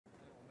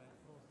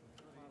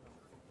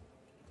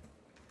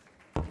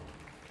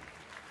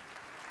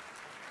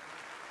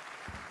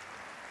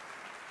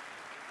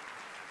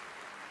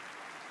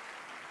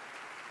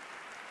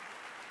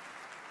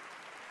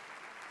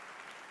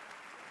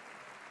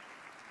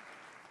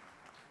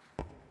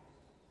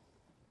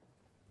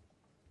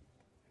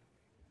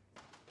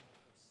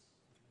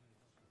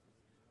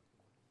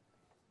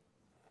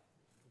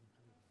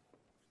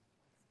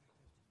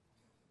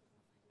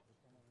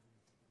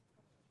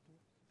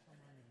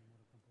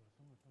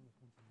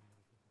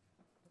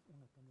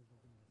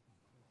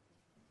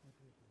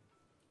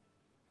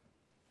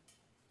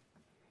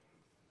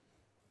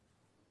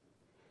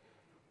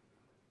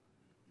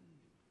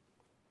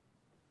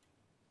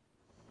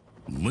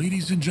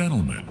Ladies and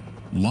gentlemen,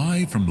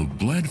 live from the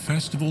Bled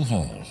Festival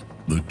Hall,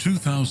 the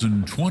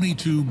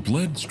 2022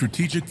 Bled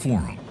Strategic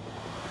Forum.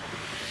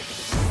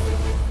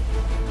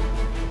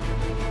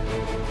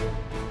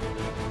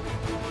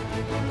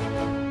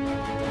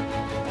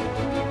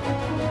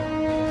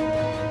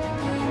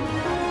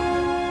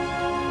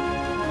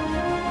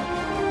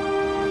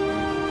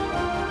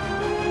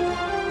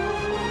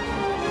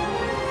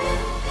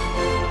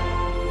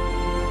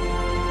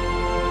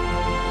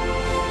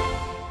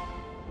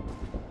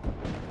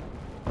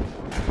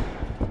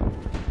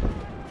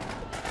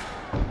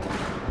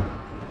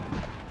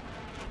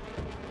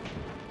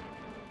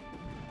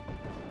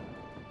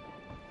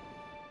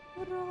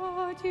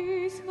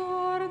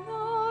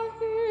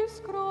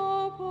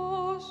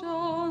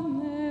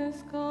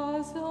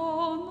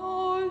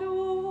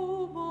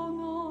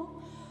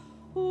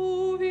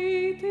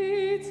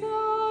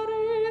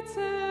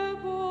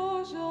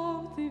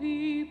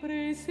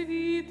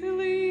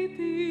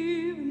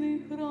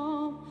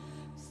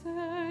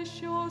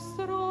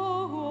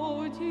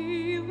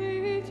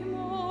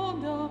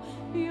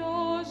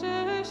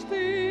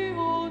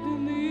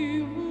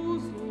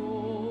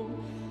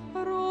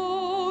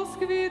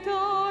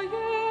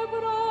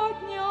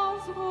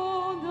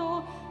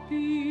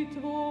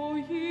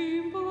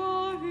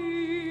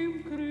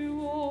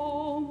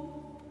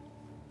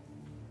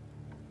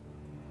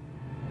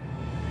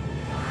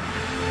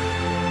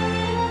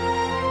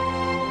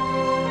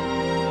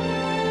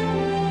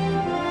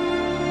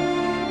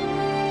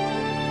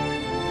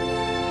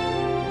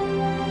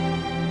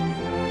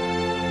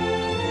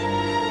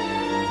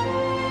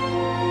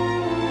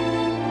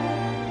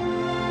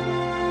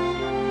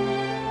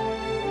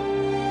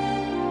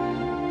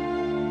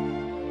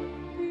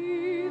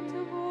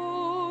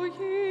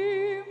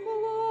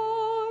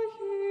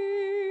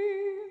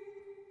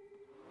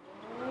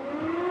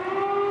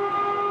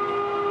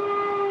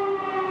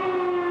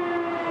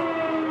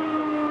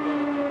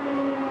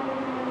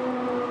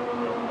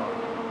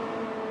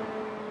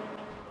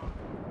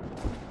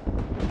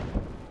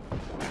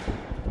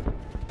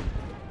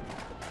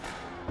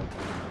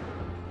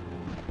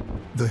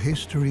 The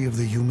history of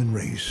the human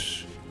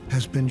race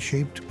has been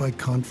shaped by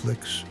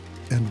conflicts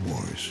and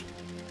wars.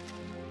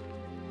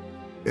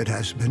 It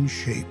has been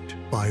shaped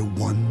by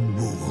one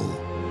rule.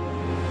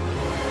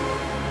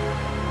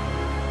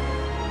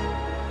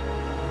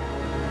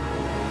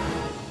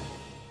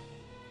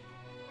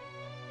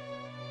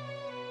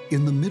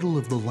 In the middle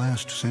of the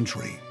last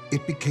century,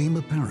 it became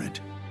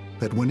apparent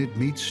that when it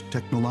meets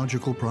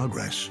technological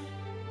progress,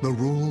 the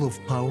rule of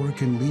power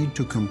can lead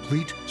to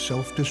complete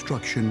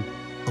self-destruction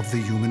of the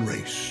human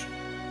race.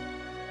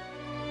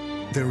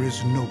 There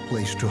is no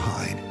place to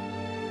hide.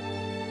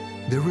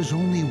 There is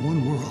only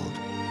one world,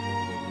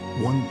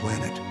 one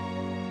planet,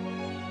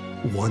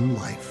 one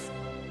life.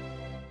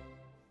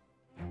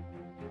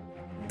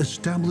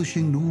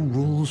 Establishing new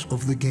rules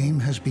of the game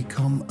has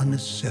become a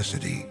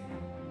necessity.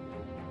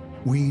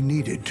 We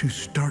needed to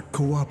start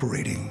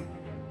cooperating,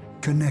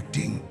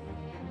 connecting,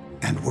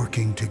 and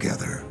working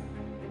together.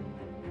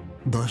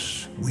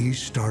 Thus, we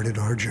started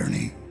our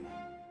journey.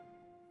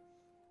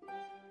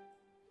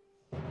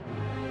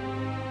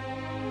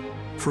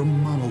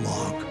 From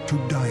monologue to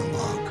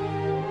dialogue,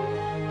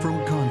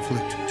 from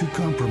conflict to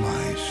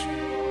compromise,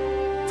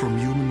 from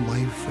human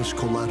life as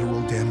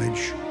collateral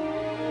damage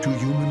to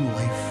human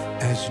life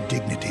as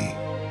dignity,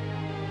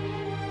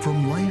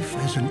 from life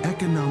as an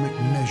economic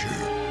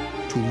measure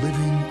to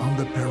living on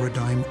the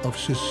paradigm of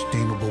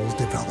sustainable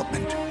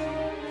development.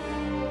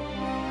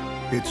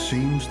 It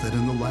seems that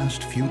in the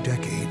last few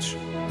decades,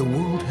 the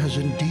world has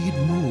indeed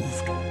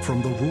moved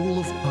from the rule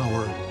of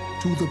power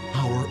to the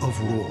power of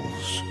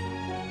rules.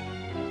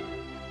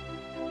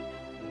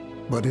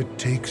 But it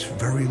takes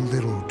very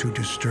little to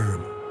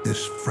disturb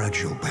this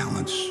fragile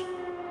balance.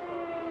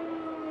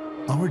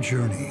 Our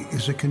journey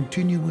is a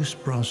continuous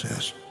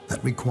process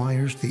that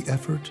requires the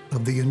effort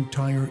of the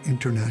entire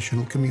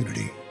international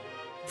community,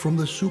 from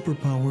the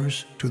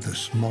superpowers to the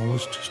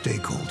smallest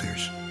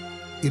stakeholders.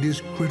 It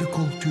is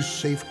critical to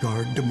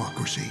safeguard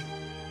democracy,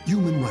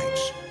 human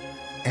rights,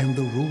 and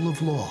the rule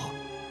of law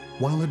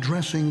while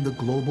addressing the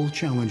global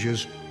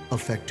challenges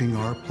affecting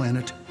our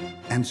planet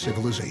and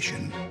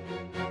civilization.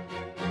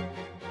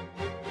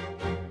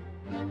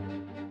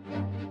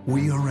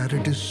 We are at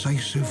a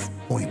decisive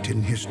point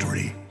in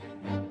history.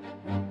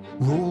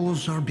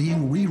 Rules are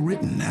being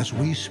rewritten as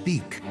we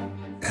speak,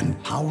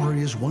 and power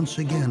is once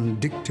again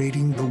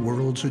dictating the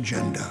world's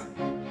agenda.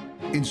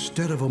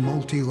 Instead of a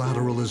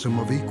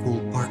multilateralism of equal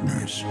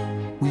partners,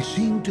 we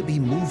seem to be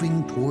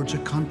moving towards a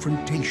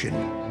confrontation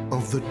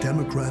of the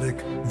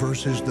democratic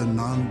versus the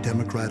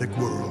non-democratic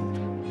world.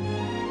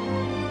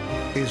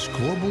 Is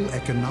global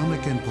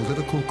economic and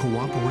political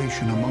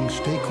cooperation among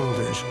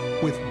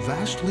stakeholders with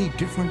vastly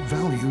different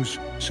values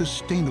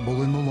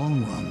sustainable in the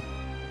long run?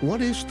 What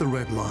is the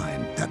red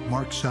line that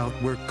marks out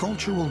where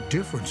cultural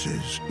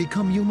differences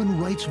become human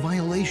rights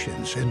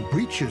violations and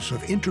breaches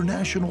of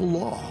international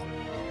law?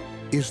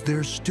 Is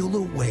there still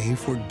a way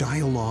for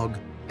dialogue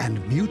and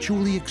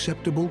mutually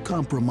acceptable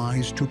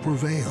compromise to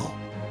prevail?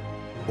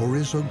 Or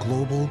is a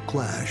global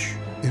clash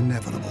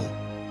inevitable?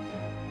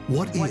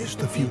 What is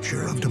the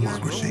future of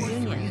democracy?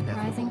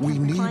 We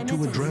need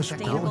to address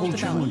global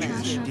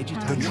challenges,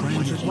 the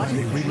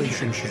transatlantic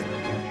relationship.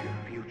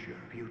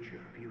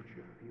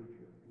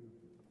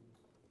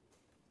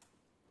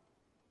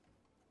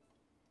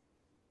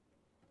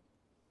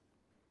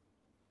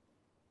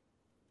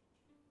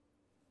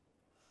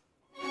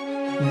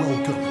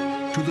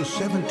 Welcome to the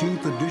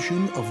 17th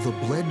edition of the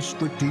Bled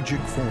Strategic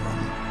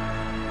Forum.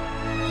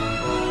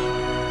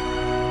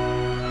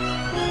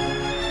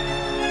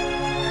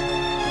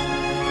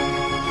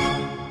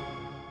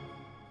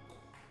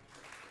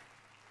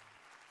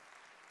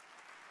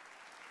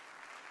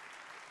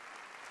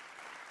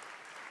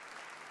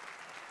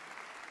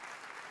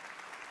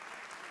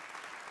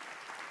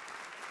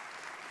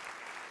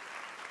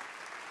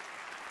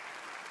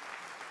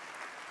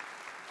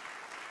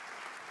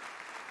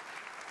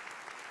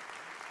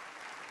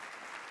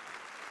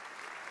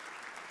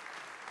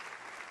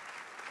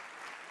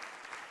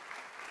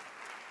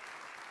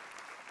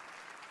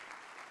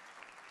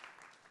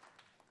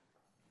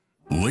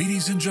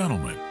 Ladies and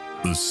gentlemen,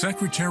 the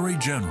Secretary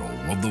General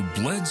of the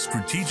Bled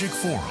Strategic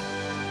Forum,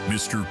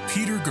 Mr.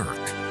 Peter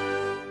Girk.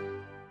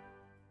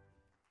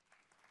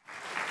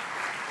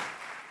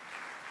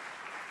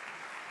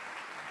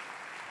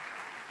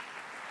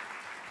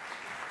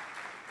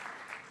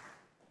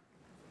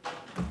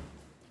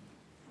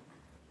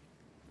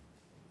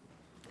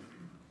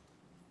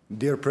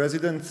 Dear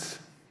Presidents,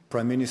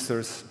 Prime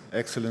Ministers,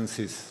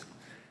 Excellencies,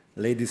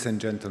 ladies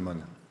and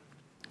gentlemen,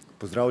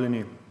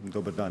 pozdravljeni,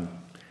 dober dan.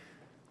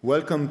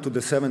 Welcome to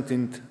the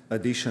 17th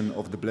edition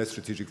of the Bled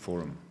Strategic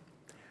Forum.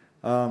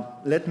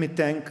 Let me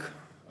thank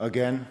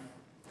again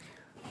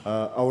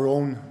our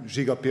own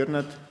Žiga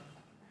Pirnat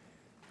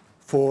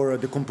for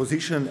the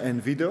composition and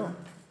video,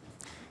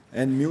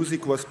 and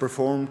music was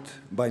performed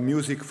by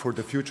Music for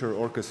the Future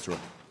Orchestra,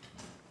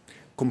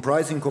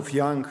 comprising of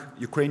young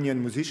Ukrainian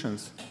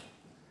musicians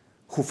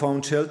who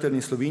found shelter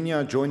in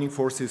Slovenia, joining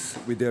forces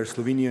with their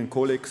Slovenian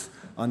colleagues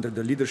under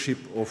the leadership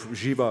of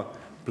Živa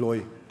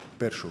Ploj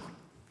Peršuh.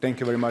 Thank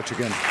you very much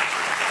again.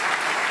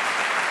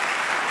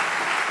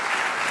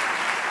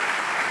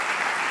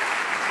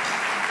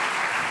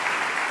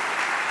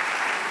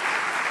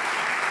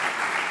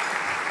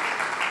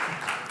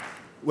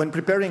 When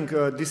preparing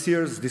this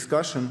year's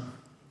discussion,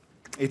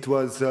 it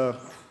was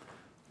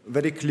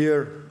very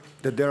clear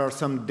that there are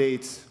some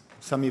dates,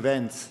 some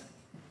events,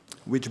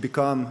 which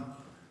become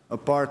a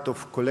part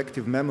of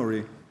collective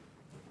memory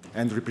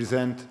and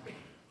represent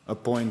a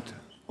point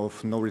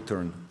of no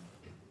return.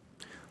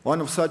 One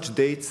of such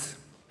dates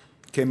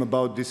came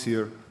about this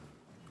year,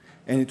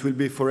 and it will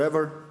be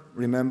forever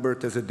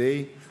remembered as a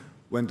day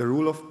when the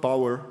rule of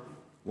power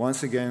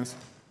once again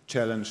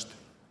challenged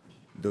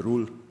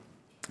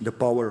the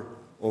power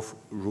of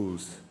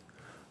rules.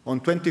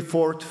 On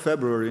 24th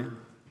February,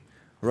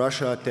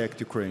 Russia attacked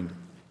Ukraine.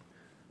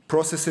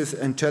 Processes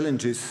and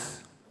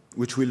challenges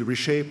which will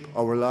reshape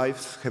our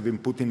lives have been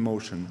put in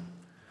motion.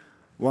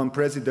 One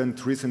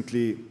president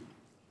recently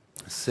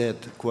said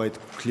quite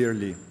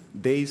clearly,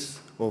 days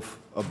of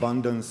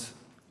abundance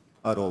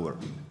are over.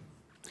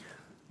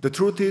 The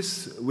truth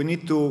is, we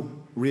need to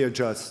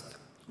readjust,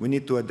 we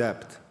need to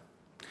adapt,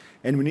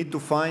 and we need to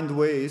find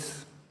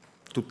ways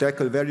to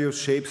tackle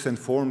various shapes and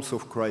forms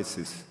of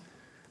crisis,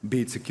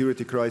 be it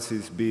security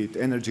crisis, be it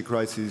energy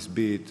crisis,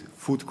 be it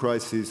food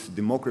crisis,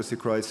 democracy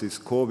crisis,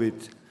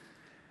 COVID,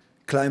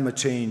 climate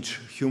change,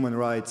 human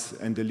rights,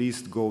 and the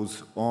list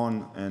goes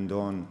on and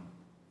on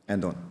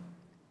and on.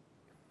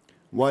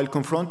 While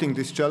confronting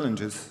these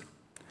challenges,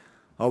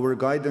 our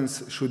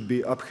guidance should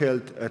be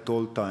upheld at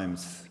all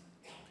times.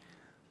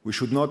 We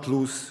should not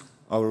lose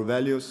our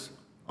values,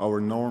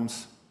 our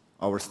norms,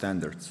 our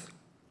standards.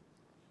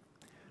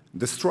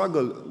 The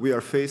struggle we are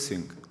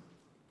facing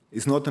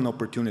is not an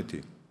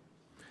opportunity,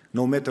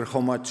 no matter how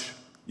much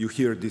you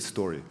hear this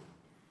story.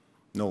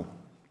 No,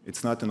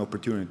 it's not an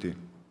opportunity.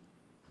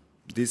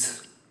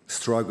 This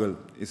struggle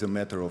is a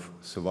matter of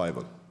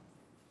survival,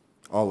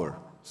 our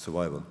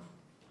survival.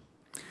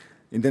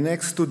 In the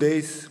next 2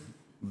 days,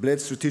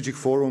 Bled Strategic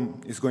Forum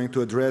is going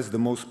to address the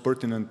most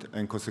pertinent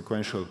and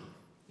consequential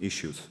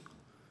issues.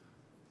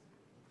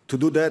 To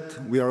do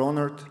that, we are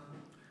honored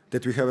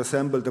that we have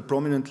assembled a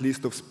prominent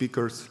list of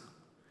speakers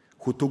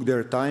who took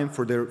their time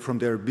from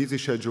their busy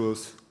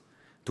schedules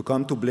to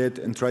come to Bled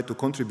and try to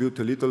contribute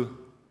a little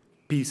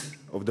piece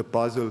of the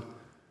puzzle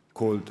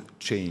called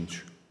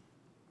change.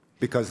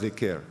 Because they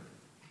care.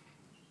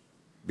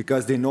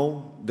 Because they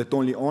know that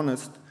only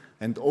honest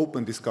and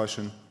open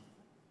discussion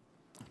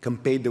can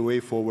pave the way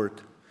forward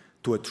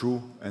to a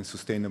true and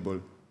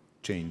sustainable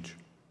change.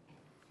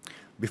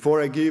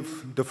 Before I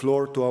give the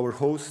floor to our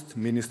host,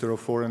 Minister of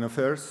Foreign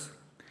Affairs,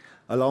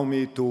 allow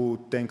me to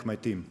thank my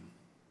team.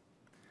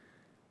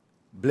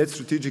 Bled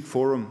Strategic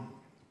Forum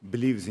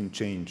believes in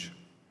change,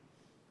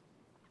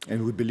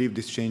 and we believe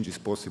this change is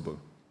possible.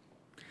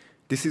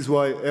 This is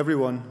why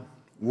everyone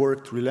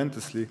worked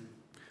relentlessly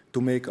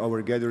to make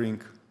our gathering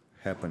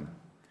happen.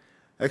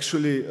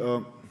 Actually,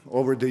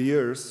 over the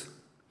years,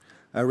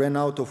 I ran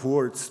out of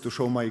words to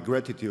show my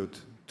gratitude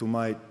to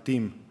my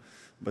team,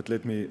 but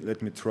let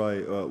me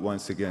try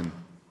once again.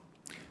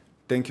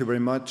 Thank you very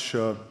much.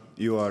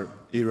 You are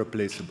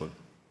irreplaceable.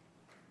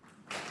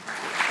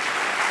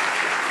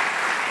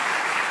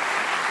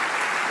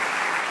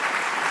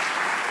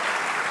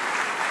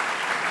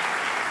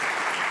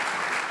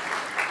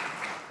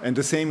 And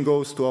the same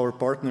goes to our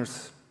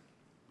partners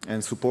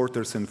and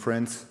supporters and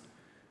friends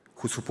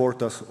who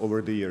support us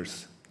over the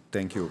years.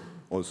 Thank you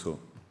also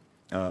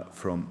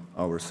from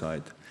our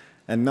side.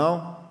 And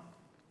now,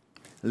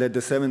 let the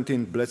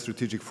 17th Bled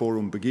Strategic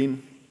Forum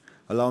begin.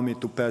 Allow me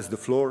to pass the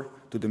floor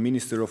to the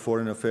Minister of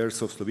Foreign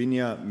Affairs of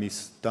Slovenia,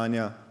 Ms.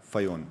 Tanja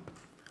Fajon.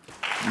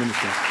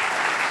 Minister.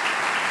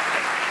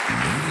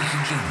 Ladies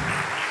and gentlemen,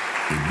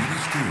 the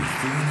Minister of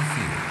Foreign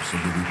Affairs of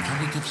the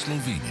Republic of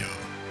Slovenia,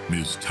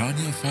 Ms.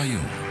 Tanja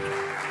Fajon.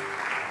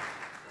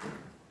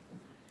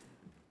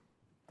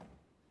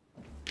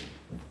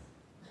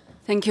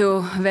 Thank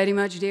you very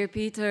much, dear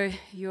Peter.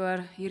 You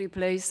are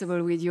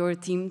irreplaceable with your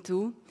team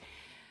too.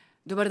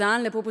 Dobar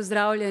dan, lepo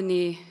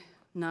pozdravljeni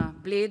na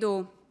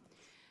Bledu.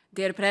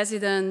 Dear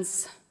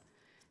Presidents,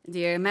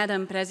 dear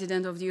Madam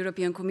President of the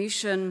European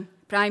Commission,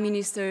 Prime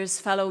Ministers,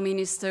 fellow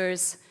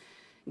Ministers,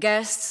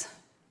 guests,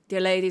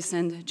 dear ladies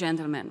and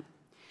gentlemen.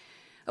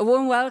 A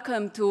warm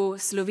welcome to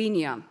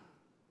Slovenia,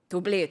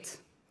 to Bled,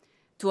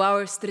 to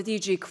our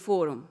strategic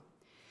forum.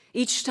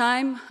 Each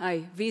time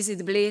I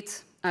visit Bled,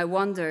 I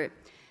wonder,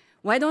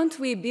 why don't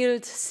we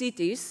build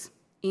cities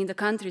in the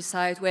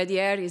countryside where the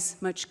air is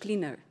much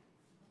cleaner?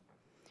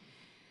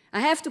 I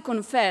have to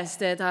confess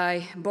that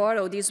I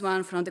borrowed this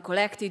one from the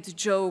collected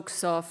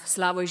jokes of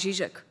Slavoj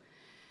Žižek,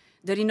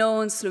 the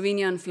renowned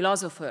Slovenian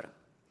philosopher.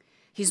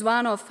 He's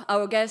one of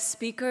our guest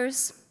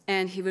speakers,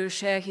 and he will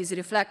share his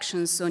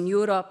reflections on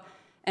Europe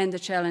and the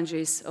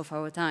challenges of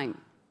our time.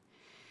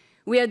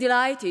 We are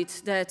delighted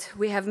that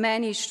we have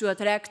managed to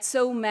attract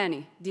so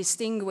many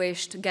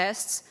distinguished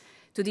guests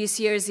to this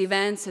year's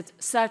events at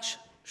such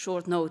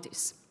short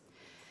notice.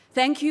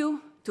 Thank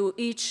you to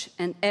each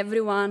and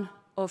every one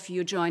of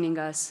you joining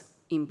us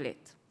in Bled.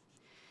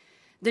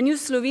 The new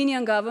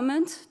Slovenian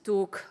government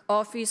took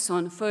office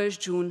on 1st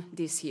June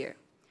this year.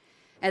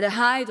 At the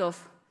height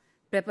of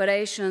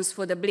preparations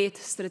for the Bled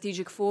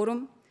Strategic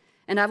Forum,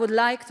 and I would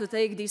like to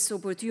take this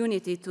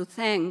opportunity to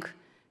thank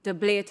the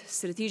Bled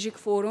Strategic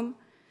Forum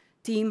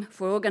team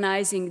for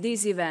organizing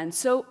this event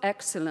so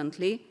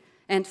excellently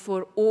and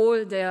for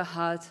all their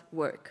hard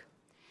work.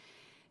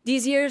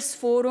 This year's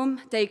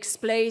forum takes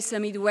place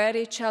amid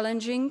very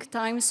challenging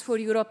times for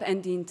Europe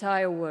and the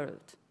entire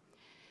world.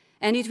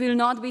 And it will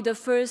not be the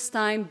first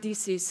time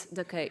this is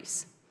the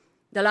case.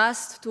 The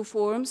last two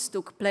forums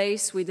took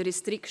place with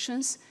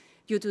restrictions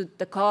due to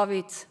the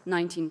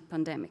COVID-19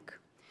 pandemic.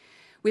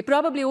 We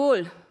probably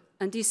all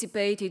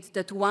anticipated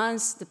that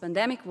once the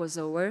pandemic was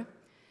over,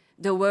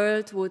 the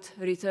world would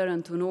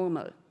return to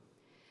normal.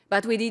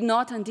 But we did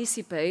not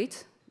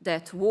anticipate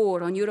that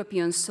war on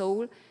European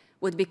soil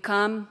would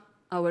become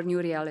our new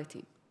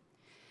reality.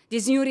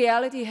 This new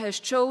reality has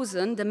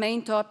chosen the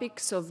main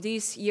topics of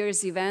this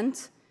year's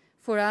event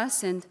for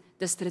us and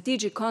the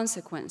strategic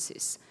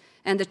consequences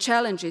and the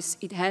challenges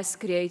it has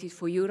created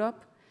for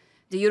Europe,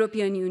 the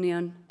European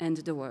Union, and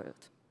the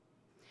world.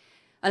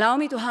 Allow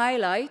me to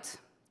highlight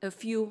a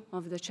few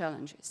of the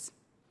challenges.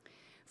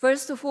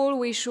 First of all,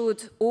 we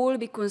should all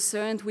be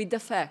concerned with the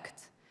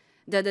fact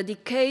that the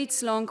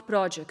decades-long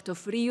project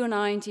of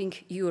reuniting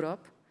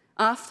Europe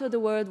after the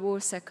World War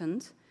II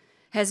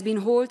has been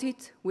halted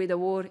with the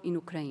war in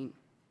Ukraine.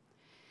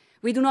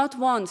 We do not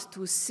want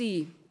to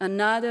see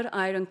another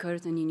Iron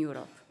Curtain in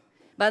Europe,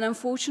 but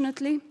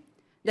unfortunately,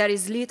 there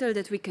is little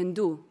that we can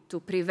do to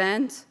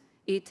prevent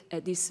it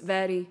at this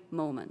very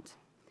moment.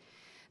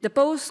 The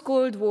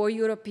post-Cold War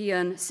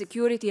European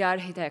security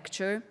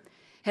architecture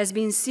has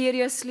been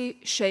seriously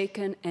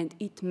shaken and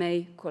it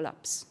may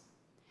collapse.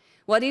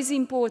 What is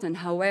important,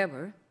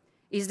 however,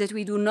 is that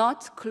we do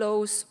not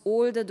close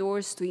all the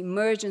doors to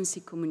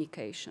emergency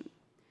communication.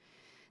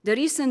 The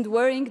recent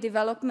worrying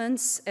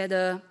developments at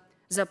the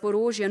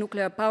Zaporozhye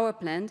nuclear power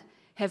plant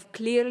have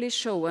clearly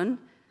shown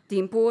the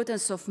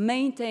importance of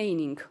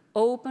maintaining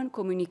open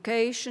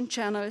communication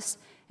channels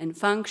and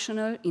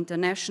functional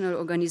international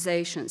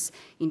organizations,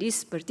 in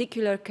this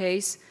particular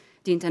case,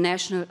 the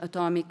International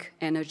Atomic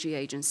Energy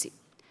Agency.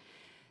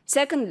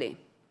 Secondly,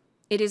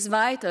 it is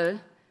vital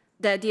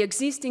that the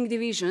existing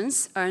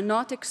divisions are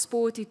not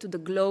exported to the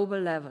global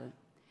level.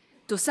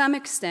 To some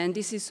extent,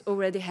 this is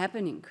already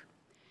happening.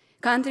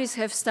 Countries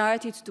have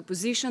started to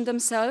position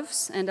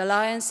themselves and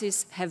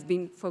alliances have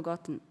been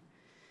forgotten.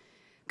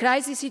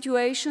 Crisis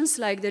situations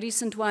like the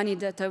recent one in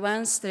the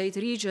Taiwan Strait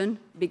region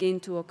begin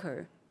to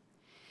occur.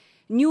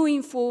 New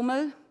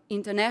informal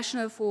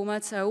international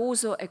formats are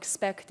also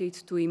expected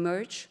to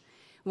emerge,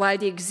 while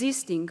the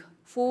existing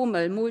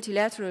formal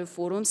multilateral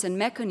forums and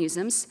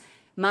mechanisms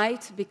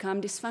might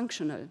become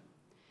dysfunctional.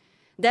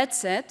 That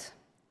said,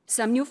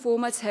 some new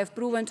formats have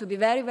proven to be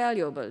very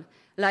valuable,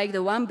 like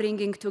the one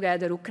bringing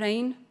together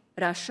Ukraine,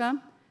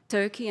 Russia,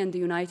 Turkey, and the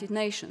United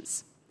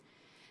Nations.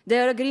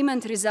 Their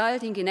agreement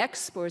resulting in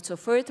exports of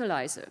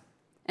fertilizer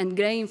and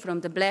grain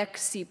from the Black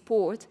Sea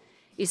port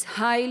is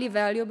highly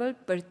valuable,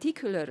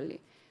 particularly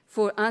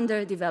for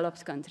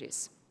underdeveloped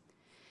countries.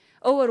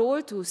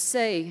 Overall, to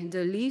say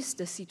the least,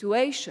 the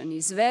situation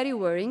is very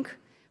worrying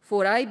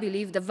for, I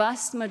believe, the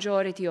vast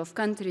majority of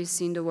countries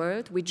in the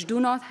world which do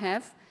not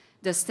have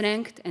the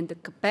strength and the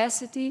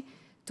capacity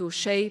to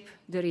shape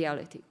the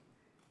reality.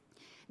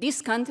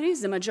 These countries,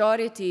 the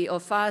majority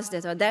of us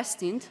that are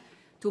destined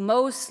to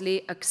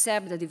mostly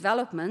accept the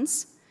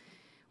developments,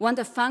 want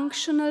a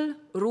functional,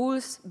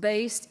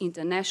 rules-based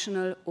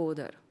international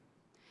order.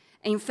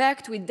 In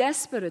fact, we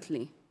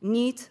desperately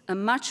need a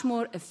much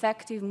more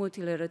effective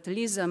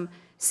multilateralism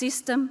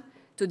system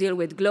to deal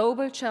with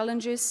global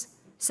challenges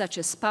such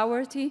as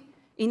poverty,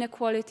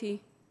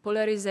 inequality,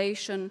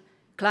 polarization,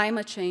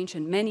 climate change,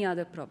 and many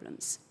other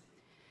problems.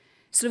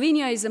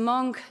 Slovenia is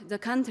among the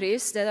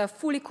countries that are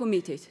fully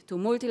committed to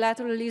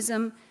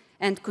multilateralism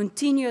and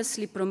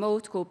continuously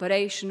promote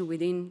cooperation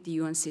within the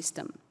UN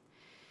system.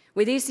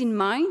 With this in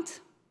mind,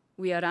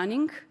 we are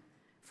running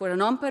for a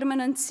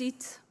non-permanent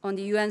seat on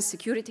the UN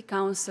Security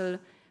Council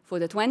for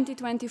the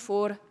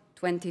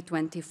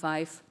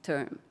 2024-2025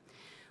 term.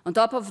 On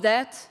top of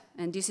that,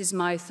 and this is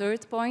my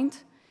third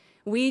point,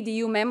 we, the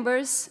EU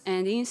members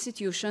and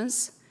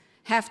institutions,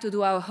 have to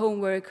do our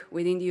homework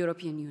within the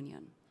European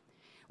Union.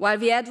 While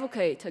we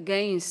advocate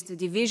against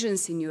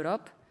divisions in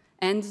Europe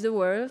and the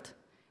world,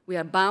 we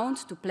are bound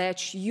to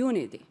pledge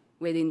unity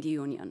within the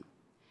Union.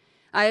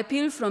 I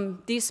appeal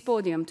from this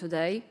podium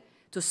today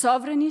to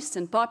sovereignists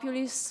and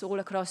populists all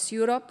across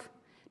Europe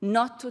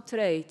not to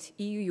trade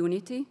EU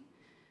unity,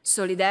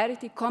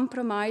 solidarity,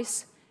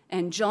 compromise,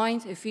 and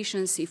joint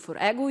efficiency for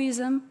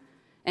egoism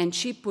and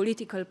cheap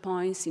political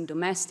points in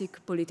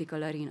domestic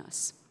political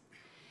arenas.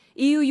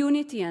 EU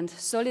unity and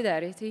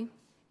solidarity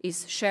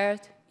is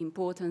shared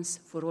importance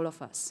for all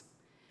of us.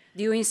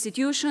 The EU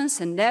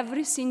institutions and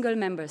every single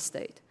member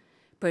state,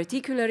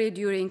 particularly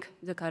during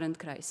the current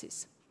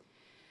crisis.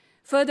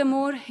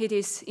 Furthermore, it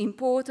is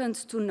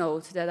important to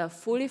note that a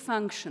fully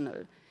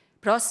functional,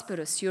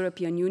 prosperous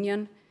European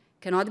Union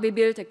cannot be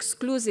built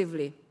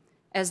exclusively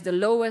as the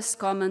lowest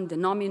common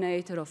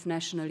denominator of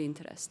national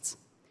interests.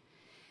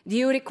 The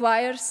EU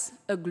requires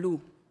a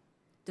glue,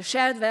 the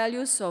shared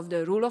values of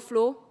the rule of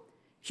law,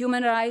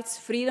 human rights,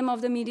 freedom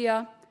of the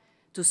media,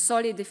 to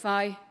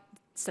solidify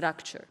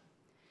structure.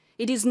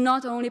 It is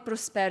not only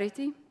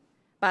prosperity,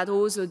 but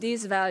also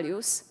these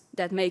values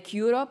that make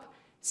Europe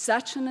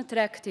such an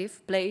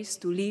attractive place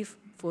to live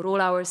for all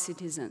our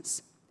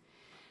citizens.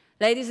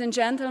 Ladies and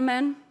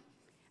gentlemen,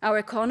 our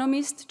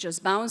economists,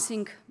 just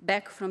bouncing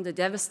back from the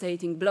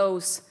devastating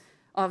blows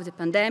of the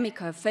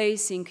pandemic, are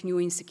facing new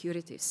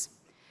insecurities.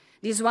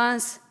 These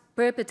ones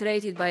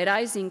perpetrated by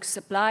rising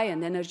supply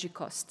and energy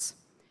costs.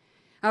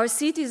 Our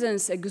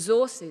citizens,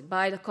 exhausted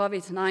by the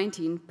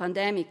COVID-19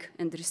 pandemic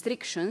and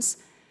restrictions,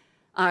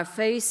 are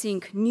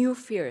facing new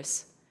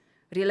fears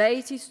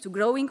related to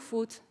growing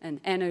food and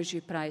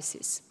energy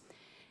prices.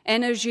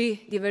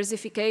 Energy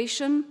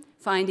diversification,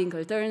 finding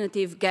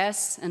alternative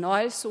gas and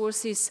oil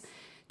sources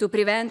to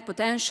prevent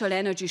potential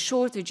energy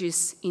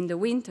shortages in the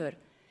winter,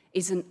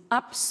 is an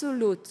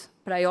absolute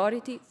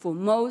priority for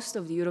most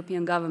of the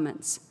European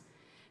governments.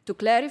 To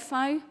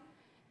clarify,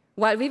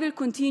 while we will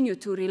continue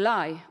to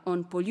rely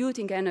on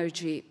polluting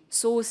energy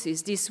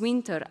sources this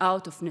winter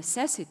out of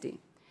necessity,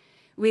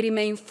 we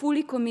remain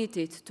fully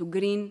committed to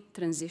green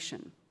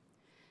transition.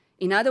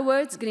 In other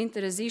words, green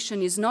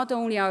transition is not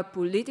only our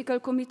political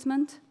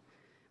commitment,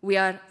 we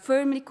are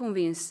firmly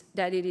convinced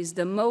that it is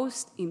the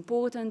most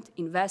important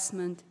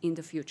investment in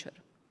the future.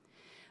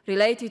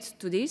 Related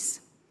to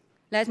this,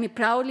 let me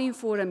proudly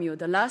inform you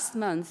that last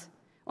month,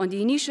 on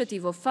the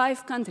initiative of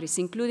 5 countries,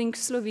 including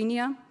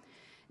Slovenia,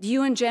 the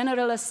UN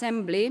General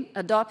Assembly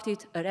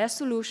adopted a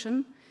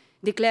resolution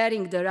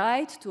declaring the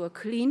right to a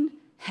clean,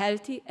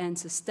 healthy, and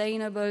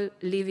sustainable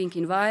living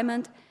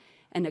environment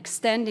and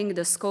extending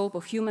the scope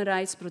of human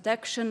rights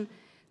protection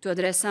to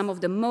address some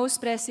of the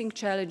most pressing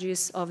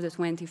challenges of the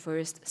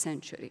 21st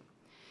century.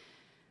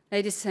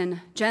 Ladies and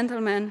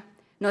gentlemen,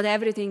 not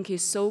everything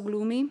is so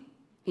gloomy.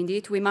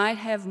 Indeed, we might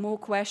have more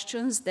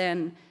questions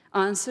than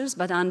answers,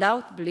 but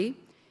undoubtedly,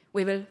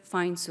 we will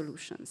find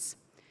solutions,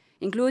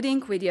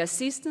 including with the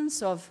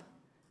assistance of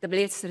the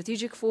Bled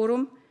Strategic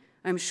Forum.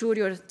 I'm sure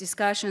your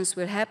discussions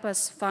will help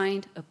us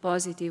find a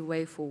positive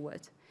way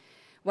forward.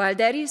 While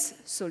there is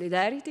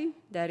solidarity,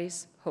 there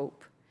is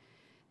hope.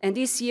 And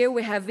this year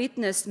we have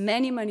witnessed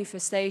many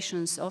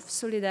manifestations of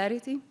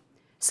solidarity,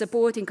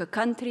 supporting a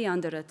country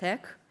under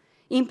attack,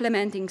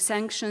 implementing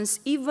sanctions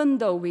even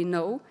though we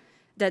know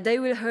that they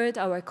will hurt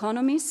our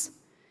economies,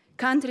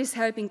 countries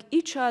helping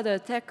each other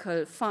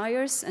tackle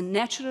fires and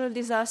natural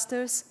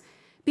disasters,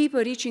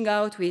 people reaching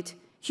out with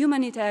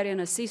humanitarian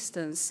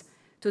assistance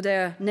to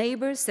their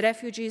neighbors,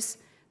 refugees,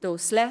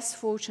 those less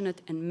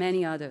fortunate, and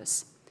many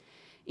others.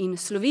 In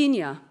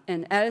Slovenia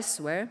and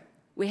elsewhere,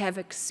 we have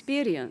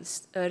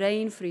experienced a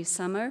rain-free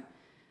summer,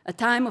 a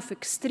time of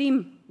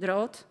extreme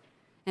drought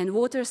and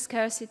water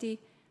scarcity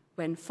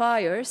when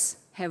fires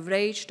have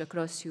raged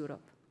across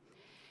Europe.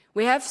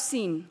 We have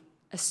seen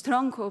a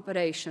strong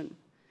cooperation,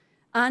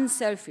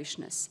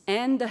 unselfishness,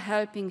 and the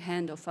helping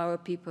hand of our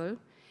people,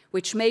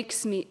 which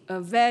makes me a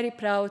very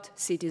proud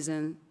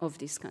citizen of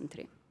this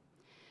country.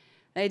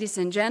 Ladies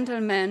and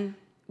gentlemen,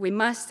 we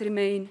must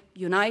remain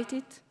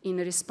united in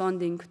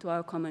responding to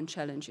our common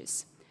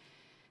challenges.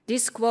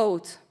 This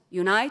quote,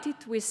 "United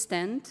we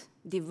stand,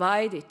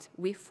 divided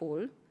we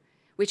fall,"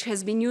 which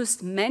has been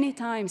used many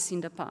times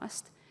in the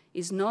past,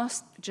 is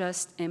not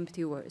just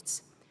empty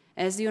words.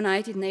 As the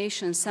United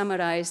Nations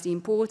summarized the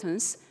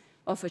importance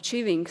of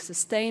achieving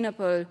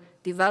sustainable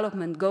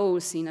development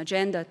goals in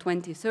Agenda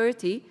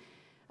 2030,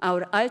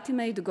 our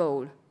ultimate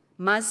goal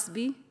must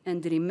be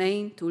and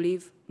remain to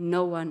leave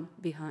no one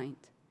behind.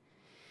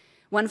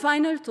 One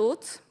final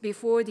thought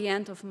before the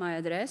end of my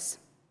address: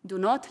 do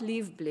not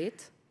leave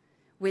Bled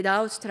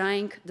without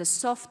trying the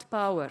soft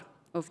power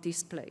of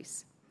this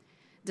place.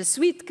 The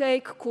sweet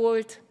cake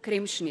called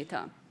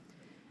kremšnita.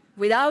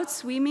 Without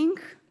swimming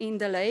in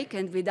the lake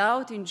and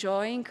without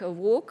enjoying a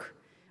walk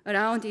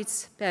around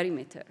its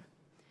perimeter.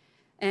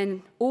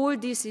 And all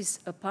this is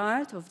a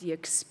part of the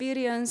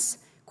experience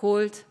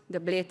called the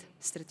Bled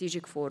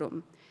Strategic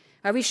Forum.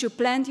 I wish you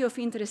plenty of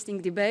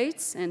interesting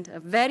debates and a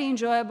very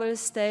enjoyable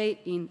stay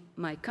in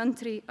my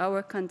country,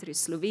 our country,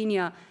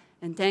 Slovenia,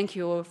 and thank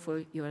you all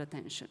for your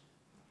attention.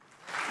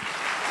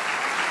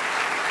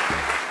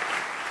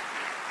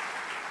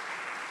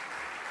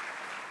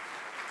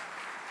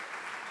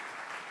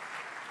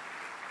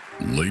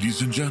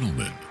 Ladies and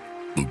gentlemen,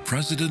 the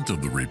President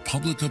of the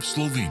Republic of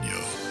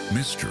Slovenia,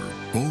 Mr.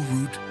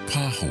 Borut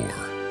Pahor.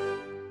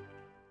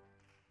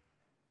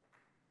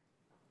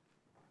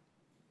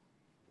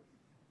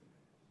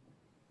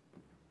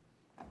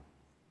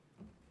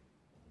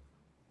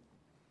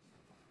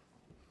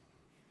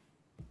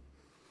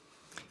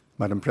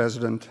 Madam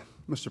President,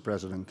 Mr.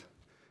 President,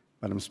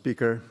 Madam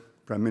Speaker,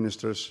 Prime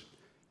Ministers,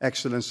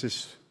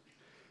 Excellencies,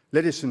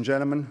 ladies and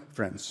gentlemen,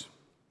 friends.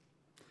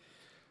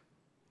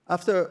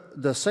 After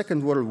the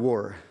Second World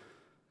War,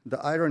 the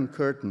Iron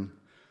Curtain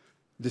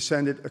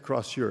descended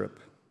across Europe,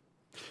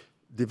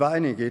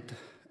 dividing it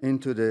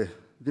into the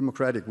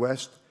democratic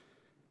West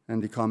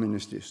and the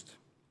communist East.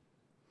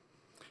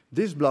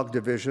 This bloc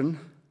division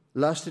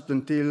lasted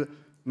until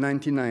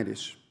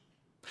 1990s,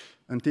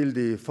 until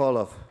the fall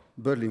of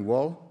Berlin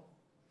Wall,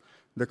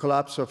 the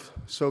collapse of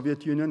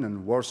Soviet Union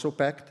and Warsaw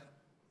Pact,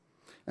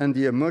 and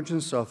the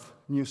emergence of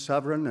new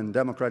sovereign and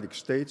democratic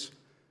states,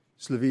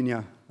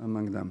 Slovenia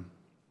among them.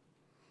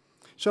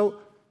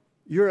 So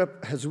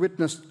Europe has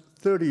witnessed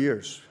 30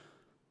 years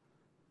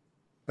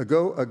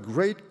ago a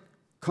great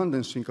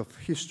condensing of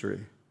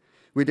history,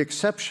 with the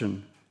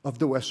exception of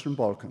the Western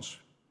Balkans.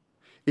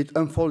 It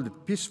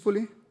unfolded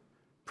peacefully,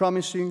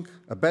 promising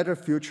a better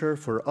future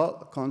for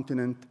our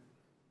continent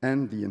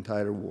and the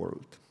entire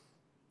world.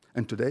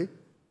 And today,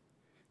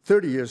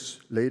 30 years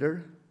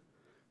later,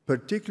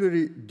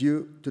 particularly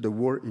due to the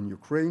war in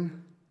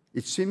Ukraine,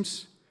 it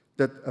seems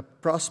that a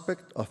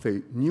prospect of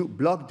a new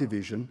bloc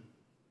division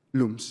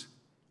looms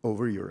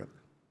over Europe.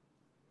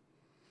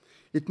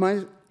 It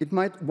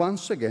might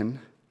once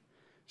again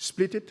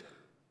split it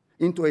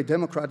into a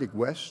democratic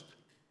West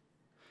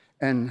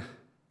and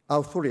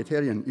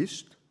authoritarian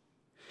East,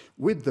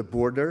 with the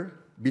border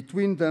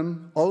between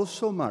them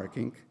also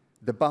marking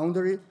the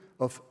boundary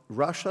of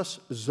Russia's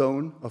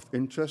zone of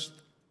interest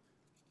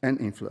and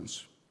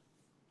influence.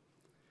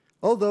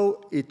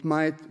 Although it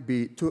might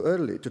be too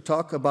early to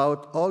talk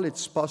about all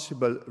its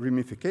possible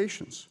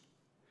ramifications,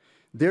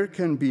 there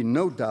can be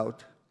no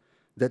doubt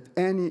that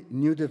any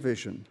new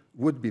division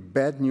would be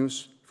bad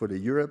news for the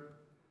Europe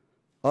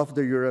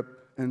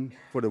and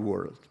for the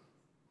world.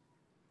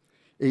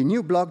 A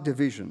new bloc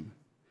division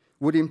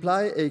would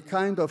imply a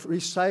kind of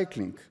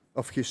recycling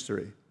of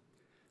history,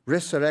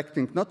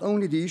 resurrecting not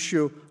only the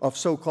issue of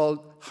so-called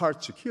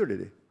hard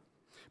security,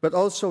 but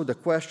also the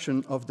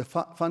question of the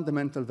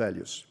fundamental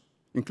values,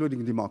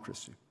 including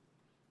democracy.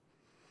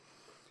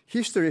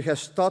 History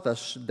has taught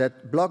us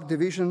that bloc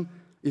division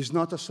is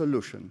not a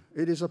solution,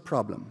 it is a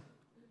problem.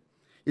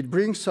 It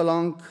brings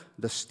along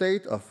the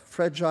state of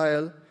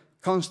fragile,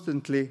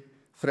 constantly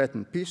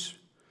threatened peace,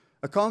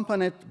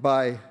 accompanied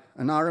by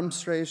an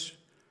arms race,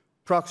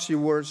 proxy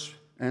wars,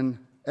 and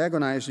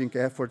agonizing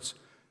efforts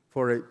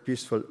for a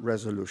peaceful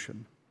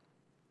resolution.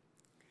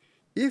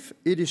 If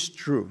it is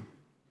true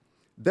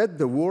that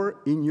the war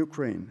in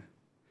Ukraine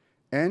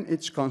and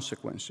its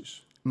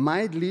consequences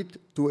might lead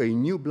to a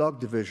new bloc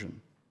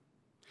division,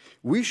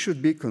 we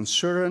should be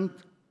concerned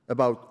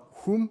about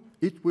whom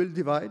it will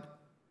divide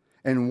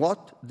and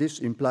what this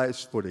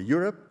implies for the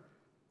Europe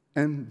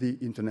and the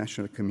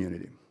international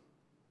community.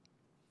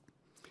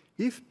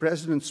 If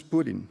President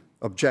Putin's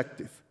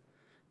objective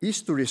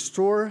is to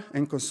restore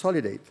and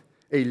consolidate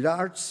a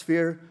large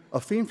sphere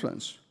of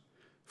influence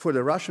for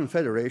the Russian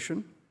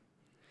Federation,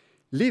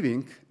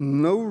 leaving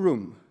no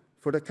room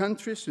for the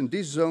countries in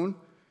this zone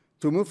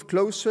to move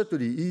closer to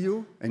the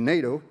EU and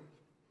NATO,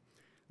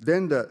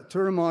 then the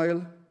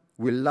turmoil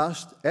will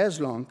last as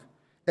long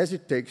as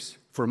it takes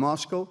for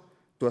Moscow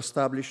to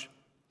establish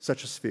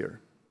such a sphere.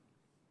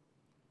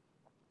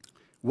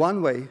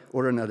 One way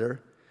or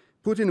another,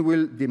 Putin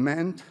will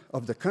demand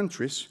of the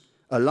countries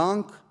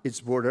along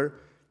its border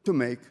to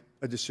make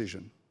a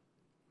decision.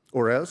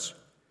 Or else,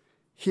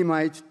 he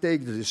might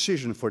take the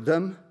decision for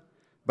them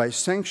by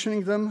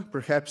sanctioning them,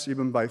 perhaps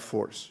even by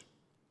force.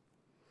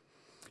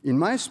 In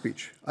my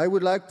speech, I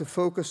would like to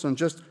focus on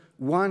just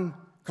one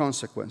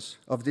consequence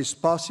of this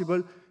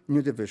possible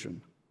new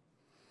division: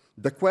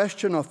 the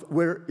question of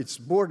where its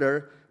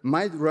border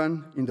might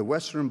run in the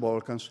Western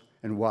Balkans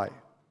and why.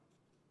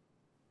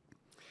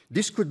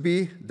 This could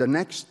be the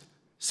next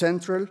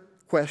central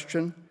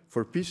question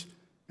for peace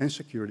and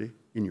security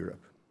in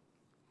Europe.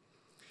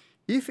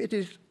 If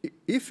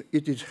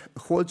it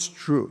holds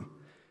true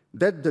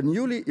that the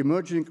newly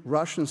emerging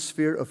Russian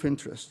sphere of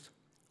interest,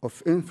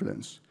 of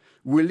influence,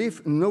 will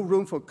leave no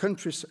room for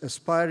countries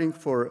aspiring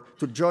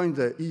to join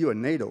the EU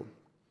and NATO,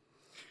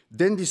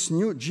 then this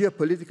new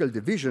geopolitical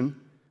division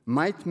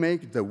might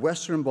make the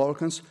Western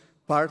Balkans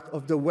part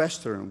of the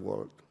Western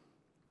world.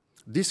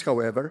 This,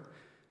 however,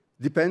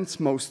 depends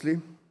mostly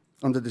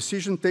on the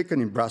decision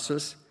taken in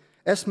Brussels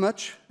as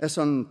much as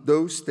on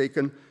those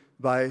taken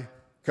by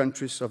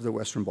countries of the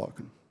Western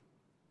Balkans.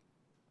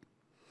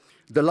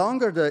 The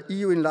longer the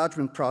EU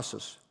enlargement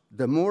process,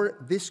 the more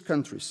these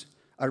countries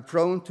are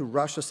prone to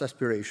Russia's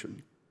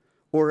aspiration,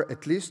 or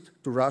at least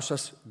to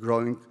Russia's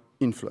growing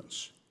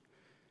influence.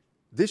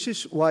 This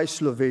is why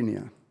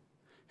Slovenia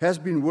has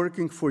been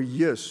working for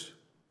years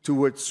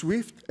towards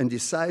swift and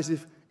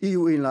decisive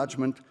EU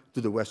enlargement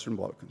to the Western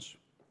Balkans.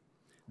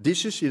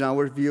 This is, in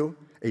our view,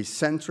 a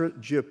central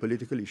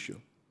geopolitical issue.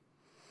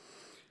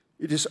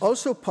 It is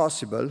also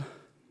possible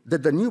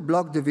that the new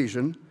bloc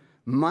division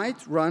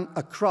might run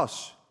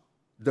across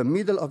the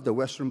middle of the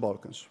Western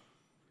Balkans,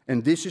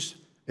 and this is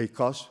a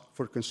cause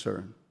for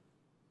concern.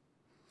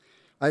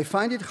 I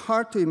find it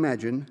hard to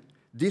imagine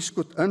this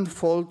could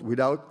unfold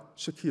without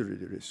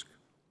security risk.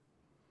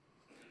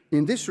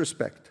 In this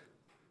respect,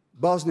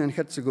 Bosnia and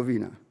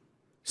Herzegovina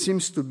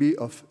seems to be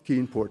of key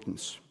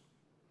importance.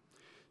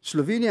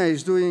 Slovenia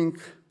is doing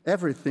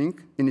everything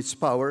in its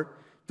power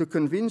to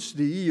convince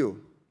the EU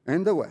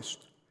and the West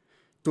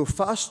to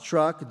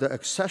fast-track the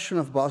accession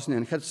of Bosnia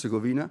and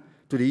Herzegovina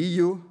to the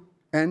EU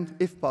and,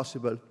 if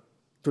possible,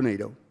 to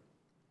NATO.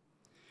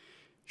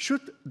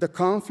 Should the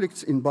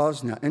conflicts in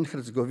Bosnia and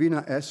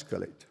Herzegovina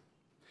escalate,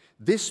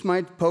 this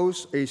might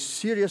pose a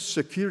serious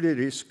security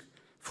risk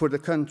for the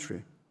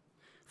country,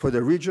 for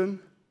the region,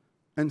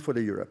 and for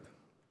Europe.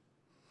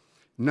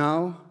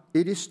 Now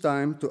it is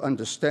time to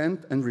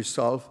understand and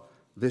resolve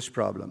this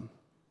problem.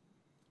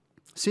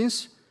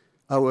 Since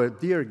our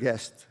dear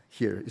guest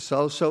here is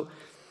also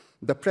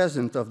the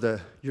President of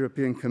the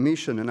European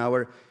Commission and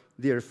our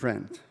dear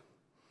friend,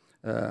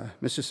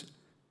 Mrs.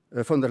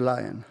 Von der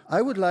Leyen,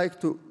 I would like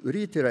to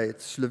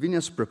reiterate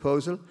Slovenia's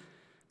proposal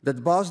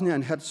that Bosnia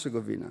and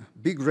Herzegovina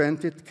be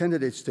granted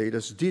candidate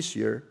status this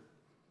year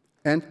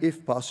and,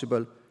 if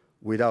possible,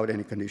 without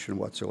any condition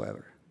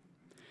whatsoever.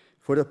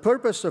 For the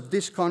purpose of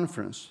this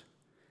conference,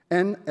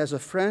 and as a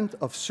friend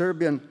of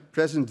Serbian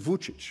President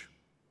Vučić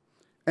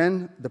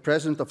and the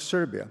President of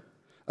Serbia,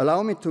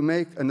 allow me to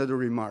make another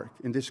remark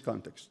in this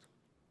context.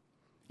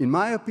 In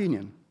my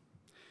opinion,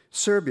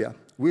 Serbia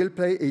will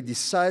play a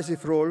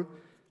decisive role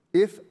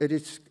if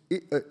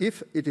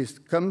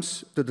it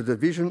comes to the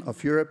division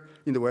of Europe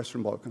in the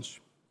Western Balkans.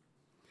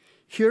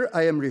 Here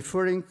I am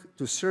referring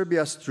to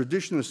Serbia's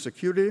traditional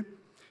security,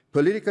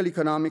 political,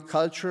 economic,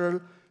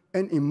 cultural,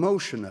 and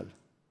emotional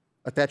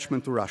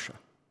attachment to Russia.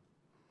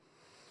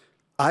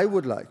 I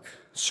would like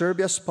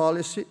Serbia's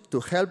policy to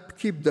help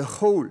keep the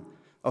whole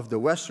of the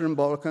Western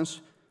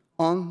Balkans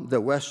on the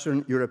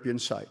Western European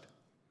side.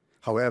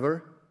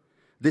 However,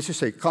 this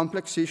is a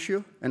complex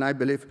issue, and I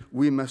believe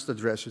we must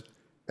address it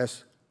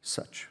as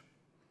such.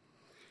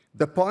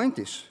 The point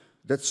is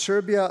that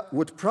Serbia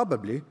would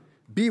probably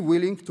be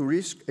willing to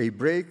risk a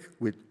break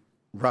with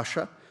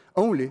Russia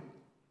only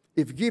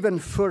if given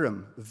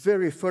firm,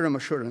 very firm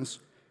assurance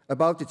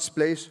about its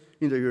place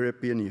in the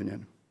European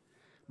Union.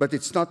 But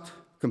it's not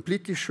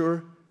completely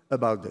sure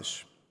about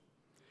this.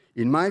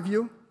 In my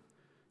view,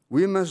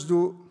 we must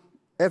do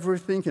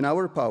everything in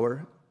our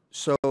power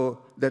so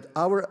that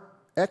our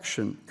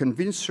action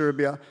convince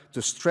Serbia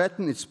to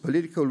strengthen its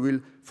political will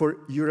for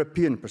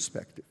European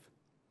perspective.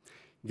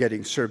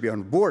 Getting Serbia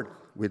on board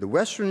with the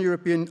Western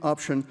European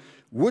option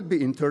would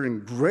be in turn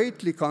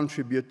greatly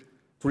contribute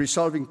to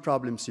resolving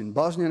problems in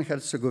Bosnia and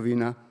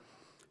Herzegovina,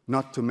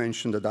 not to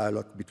mention the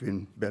dialogue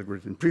between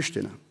Belgrade and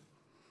Pristina.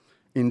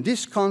 In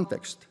this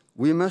context,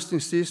 we must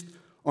insist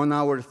on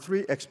our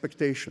three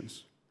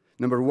expectations.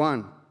 Number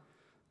one,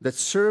 that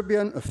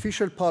Serbian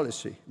official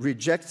policy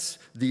rejects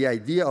the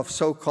idea of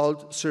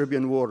so-called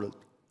Serbian world,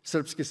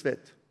 Srpski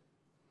svet.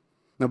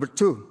 Number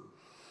two,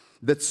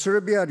 that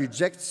Serbia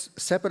rejects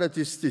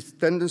separatist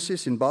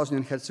tendencies in Bosnia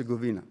and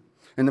Herzegovina.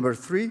 And number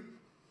 3,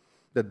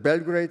 that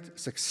Belgrade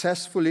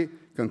successfully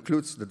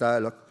concludes the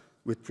dialogue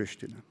with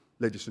Pristina.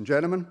 Ladies and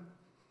gentlemen,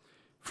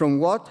 from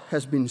what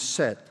has been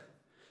said,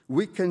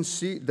 we can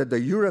see that the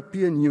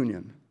European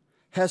Union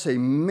has a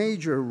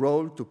major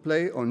role to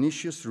play on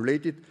issues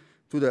related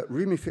to the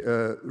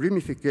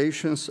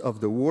ramifications of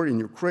the war in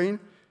Ukraine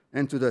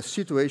and to the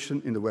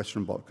situation in the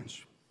Western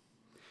Balkans.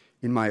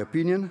 In my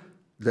opinion,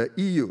 the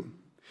EU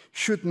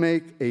should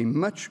make a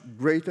much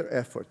greater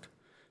effort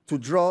to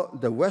draw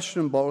the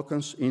Western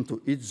Balkans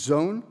into its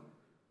zone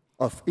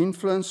of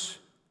influence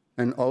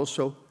and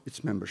also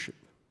its membership.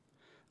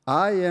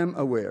 I am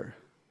aware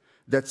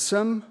that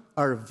some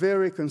are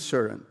very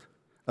concerned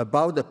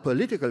about the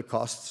political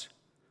costs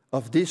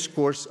of this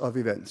course of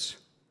events.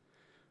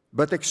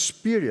 But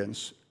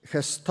experience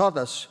has taught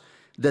us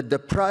that the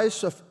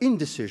price of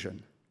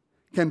indecision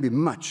can be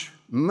much,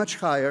 much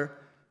higher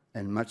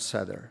and much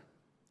sadder.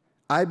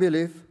 I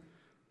believe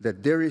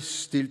that there is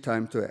still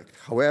time to act.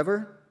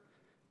 However,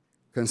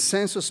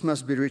 consensus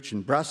must be reached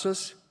in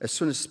Brussels as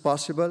soon as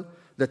possible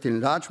that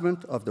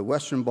enlargement of the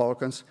Western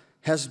Balkans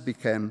has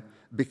become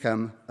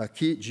a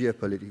key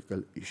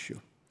geopolitical issue.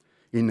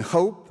 In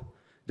hope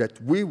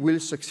that we will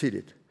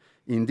succeed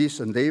in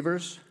these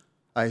endeavors,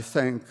 I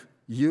thank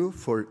you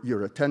for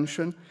your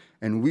attention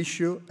and wish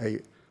you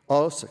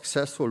all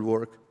successful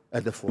work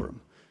at the forum.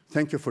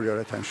 Thank you for your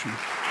attention.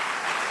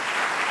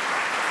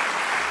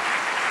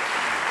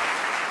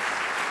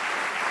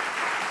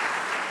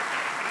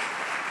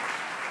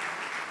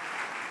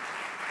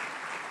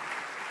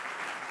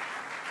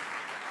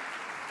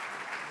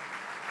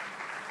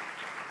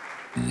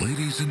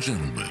 Ladies and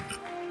gentlemen,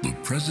 the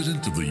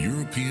President of the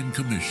European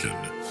Commission,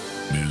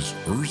 Ms.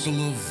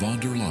 Ursula von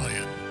der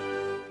Leyen.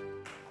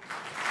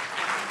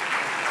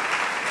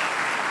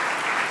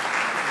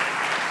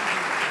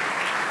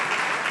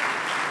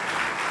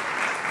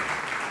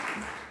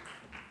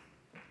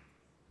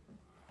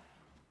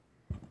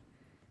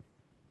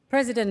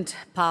 President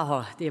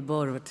Pahor, dear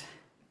Borut,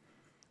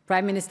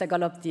 Prime Minister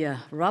Gallop, dear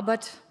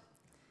Robert,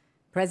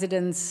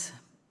 Presidents,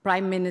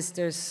 Prime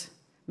Ministers,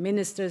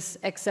 Ministers,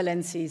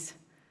 Excellencies,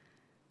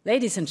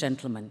 ladies and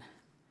gentlemen,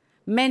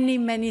 many,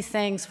 many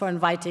thanks for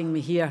inviting me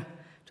here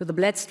to the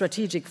Bled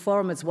Strategic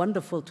Forum. It's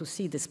wonderful to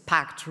see this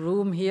packed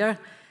room here.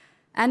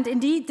 And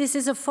indeed, this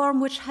is a forum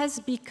which has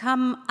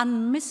become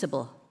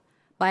unmissable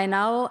by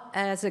now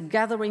as a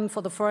gathering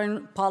for the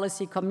foreign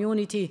policy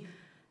community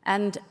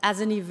and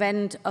as an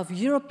event of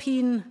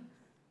European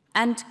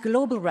and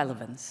global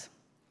relevance.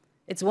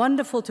 It's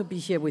wonderful to be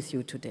here with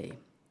you today.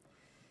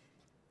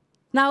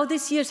 Now,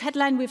 this year's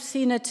headline, we've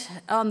seen it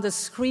on the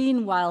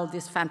screen while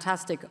this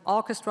fantastic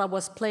orchestra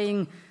was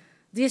playing.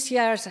 This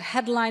year's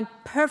headline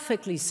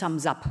perfectly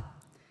sums up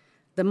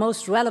the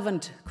most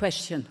relevant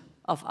question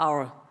of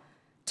our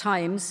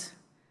times.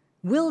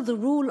 Will the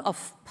rule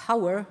of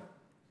power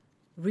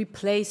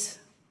replace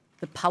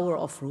the power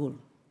of rule?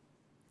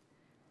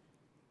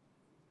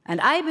 And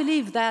I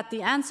believe that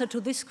the answer to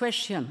this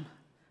question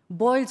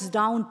boils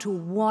down to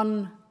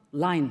one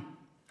line.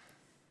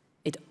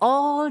 It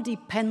all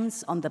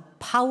depends on the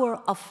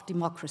power of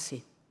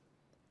democracy.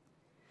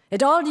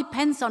 It all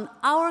depends on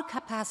our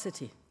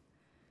capacity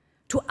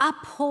to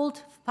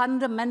uphold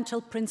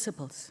fundamental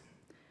principles,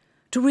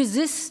 to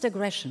resist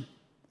aggression,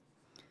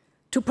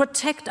 to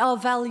protect our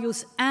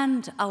values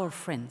and our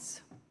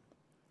friends.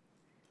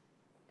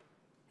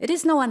 It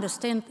is no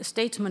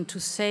understatement to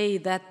say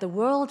that the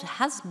world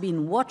has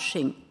been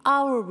watching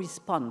our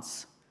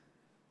response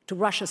to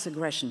Russia's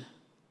aggression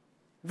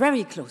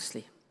very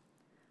closely.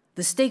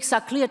 The stakes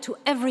are clear to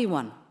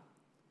everyone.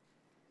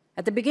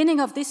 At the beginning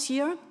of this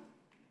year,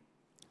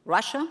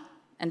 Russia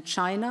and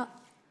China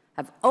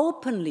have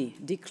openly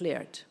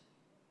declared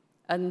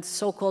a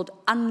so-called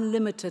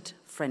unlimited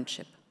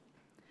friendship.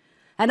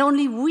 And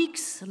only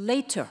weeks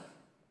later,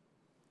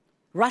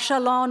 Russia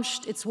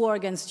launched its war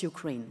against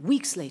Ukraine,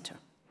 weeks later.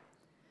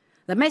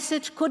 The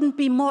message couldn't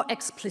be more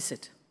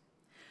explicit.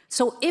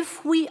 So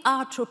if we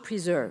are to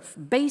preserve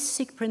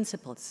basic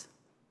principles,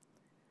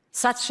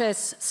 such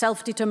as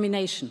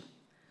self-determination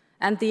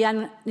and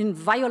the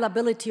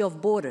inviolability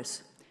of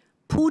borders,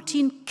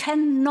 Putin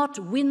cannot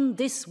win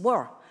this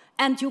war,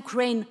 and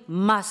Ukraine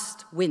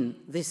must win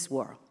this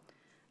war.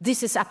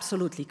 This is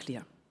absolutely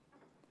clear.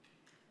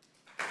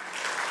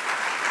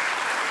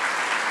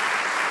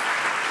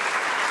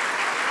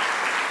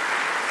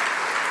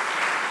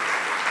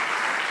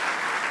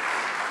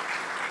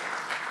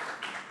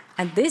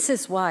 And this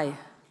is why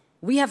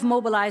we have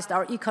mobilized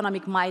our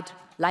economic might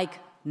like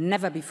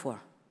never before.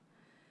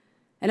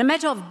 In a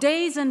matter of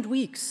days and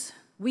weeks,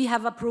 we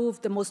have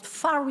approved the most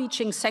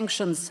far-reaching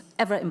sanctions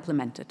ever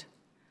implemented.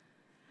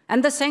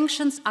 And the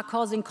sanctions are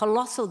causing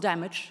colossal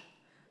damage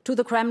to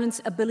the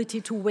Kremlin's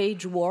ability to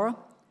wage war.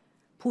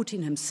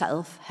 Putin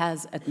himself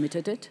has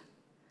admitted it.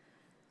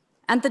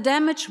 And the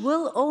damage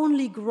will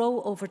only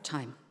grow over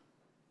time.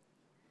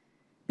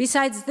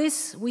 Besides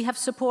this, we have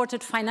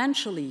supported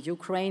financially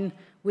Ukraine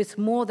with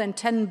more than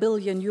 10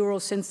 billion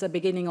euros since the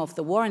beginning of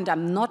the war, and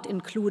I'm not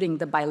including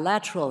the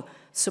bilateral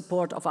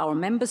support of our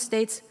member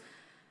states.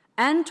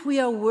 And we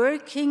are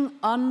working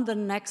on the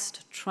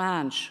next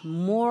tranche.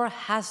 More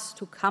has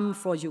to come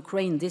for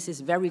Ukraine. This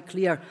is very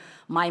clear,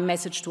 my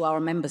message to our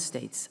member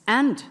states.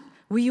 And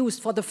we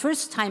used, for the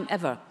first time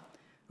ever,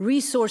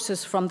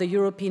 resources from the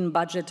European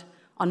budget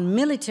on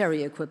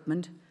military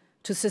equipment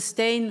to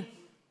sustain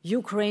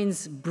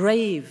Ukraine's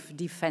brave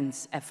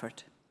defense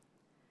effort.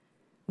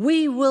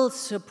 We will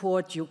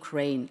support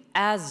Ukraine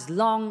as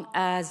long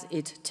as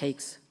it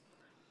takes.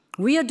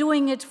 We are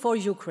doing it for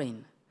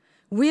Ukraine.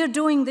 We are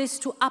doing this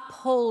to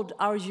uphold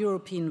our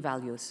European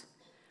values,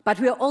 but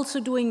we are also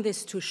doing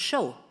this to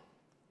show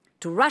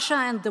to Russia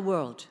and the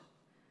world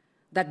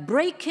that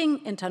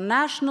breaking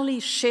internationally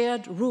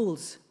shared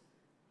rules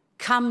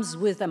comes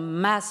with a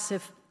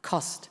massive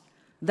cost.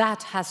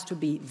 That has to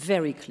be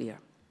very clear.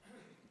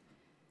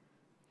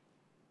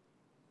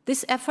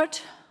 This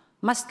effort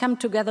must come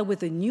together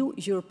with a new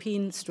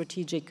European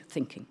strategic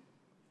thinking.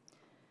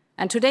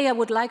 And today I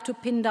would like to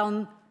pin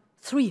down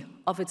 3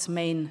 of its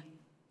main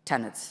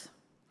tenets.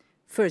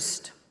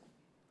 First,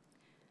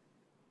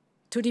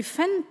 to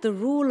defend the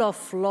rule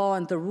of law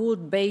and the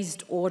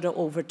rule-based order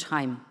over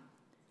time,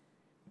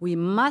 we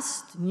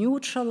must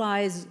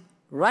neutralize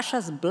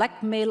Russia's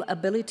blackmail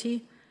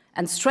ability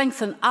and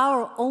strengthen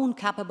our own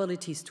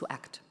capabilities to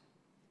act.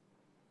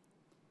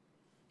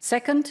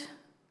 Second,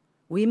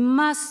 we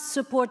must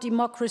support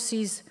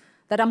democracies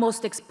that are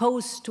most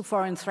exposed to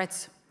foreign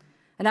threats.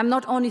 And I'm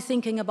not only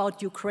thinking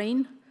about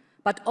Ukraine,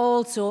 but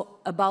also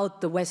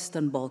about the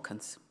Western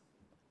Balkans.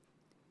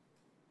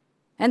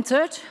 And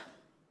third,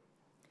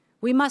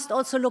 we must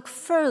also look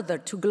further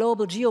to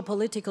global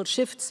geopolitical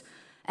shifts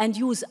and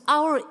use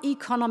our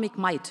economic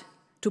might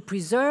to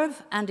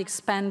preserve and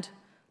expand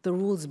the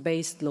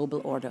rules-based global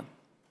order.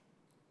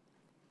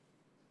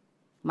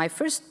 My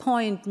first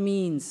point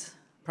means,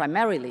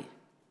 primarily,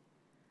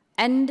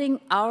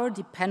 ending our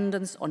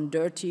dependence on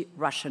dirty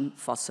Russian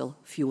fossil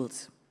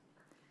fuels.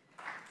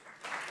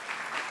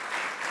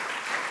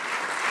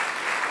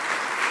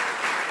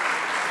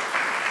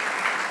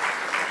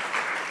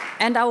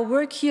 And our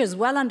work here is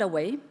well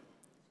underway.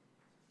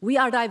 We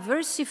are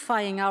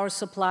diversifying our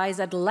supplies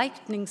at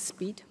lightning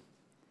speed.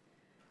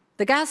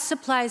 The gas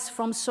supplies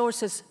from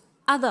sources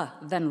other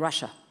than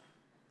Russia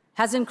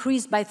has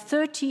increased by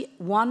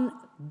 31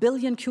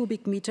 billion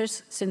cubic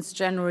meters since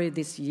January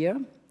this year.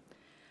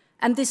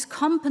 And this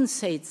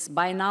compensates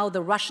by now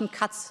the Russian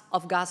cuts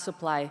of gas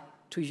supply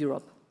to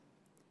Europe.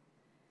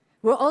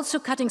 We're also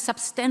cutting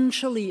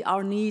substantially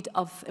our need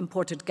of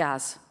imported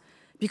gas,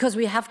 because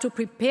we have to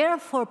prepare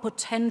for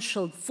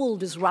potential full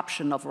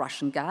disruption of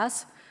Russian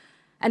gas.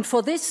 And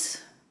for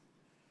this,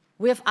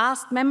 we have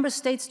asked member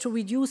states to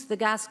reduce the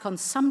gas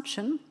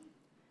consumption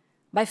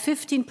by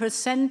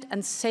 15%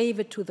 and save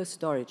it to the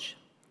storage.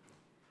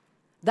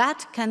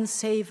 That can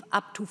save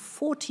up to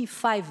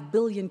 45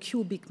 billion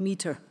cubic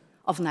meter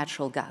of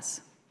natural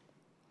gas.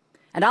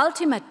 And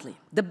ultimately,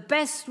 the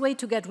best way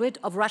to get rid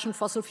of Russian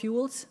fossil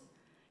fuels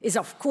is,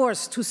 of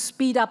course, to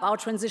speed up our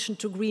transition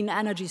to green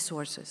energy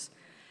sources.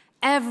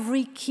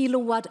 Every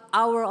kilowatt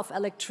hour of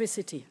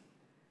electricity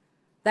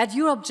that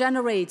Europe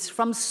generates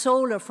from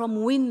solar,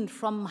 from wind,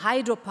 from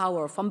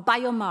hydropower, from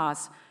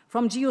biomass,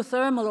 from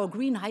geothermal or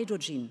green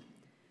hydrogen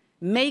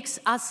makes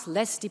us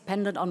less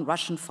dependent on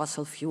Russian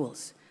fossil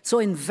fuels. So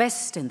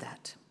invest in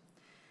that.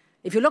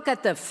 If you look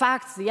at the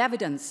facts, the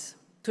evidence,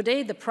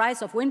 today the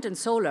price of wind and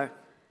solar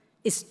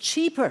is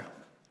cheaper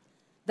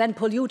than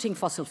polluting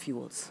fossil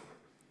fuels.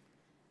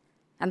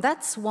 And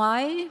that's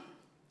why,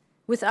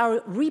 with our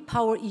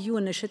Repower EU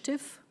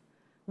initiative,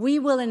 we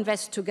will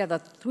invest together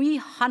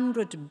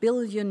 300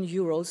 billion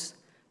euros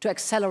to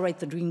accelerate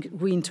the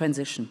green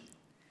transition.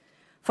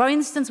 For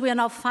instance, we are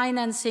now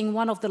financing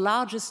one of the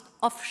largest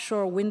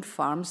offshore wind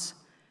farms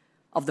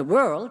of the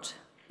world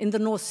in the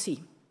North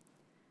Sea.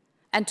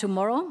 And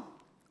tomorrow,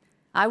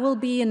 I will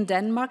be in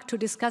Denmark to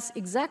discuss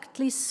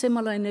exactly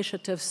similar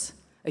initiatives,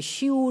 a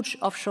huge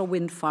offshore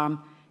wind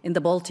farm in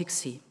the Baltic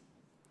Sea.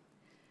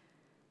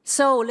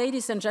 So,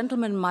 ladies and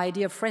gentlemen, my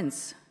dear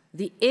friends,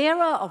 the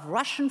era of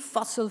Russian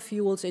fossil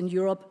fuels in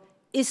Europe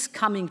is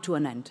coming to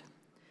an end.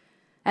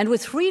 And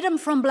with freedom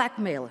from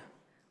blackmail,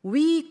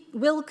 we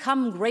will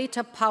come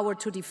greater power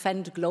to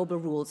defend global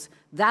rules.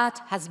 That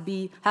has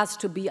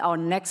to be our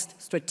next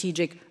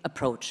strategic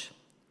approach.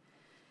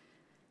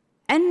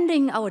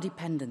 Ending our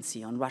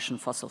dependency on Russian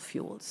fossil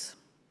fuels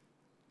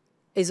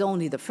is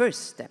only the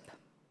first step.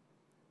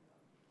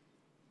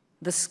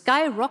 The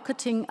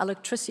skyrocketing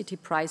electricity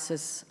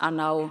prices are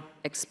now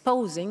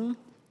exposing,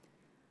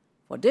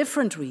 for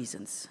different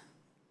reasons,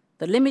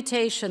 the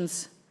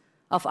limitations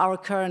of our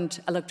current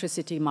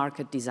electricity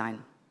market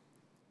design.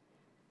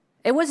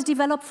 It was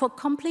developed for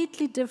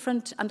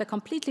under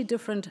completely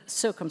different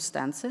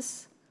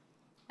circumstances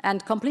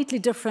and completely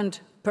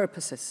different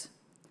purposes.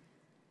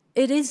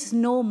 It is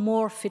no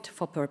more fit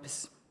for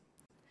purpose.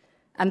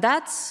 And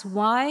that's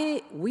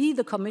why we,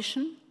 the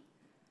Commission,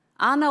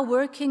 are now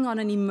working on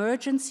an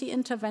emergency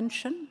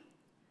intervention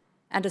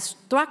and a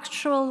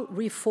structural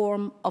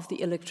reform of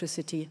the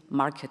electricity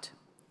market.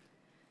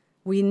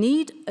 We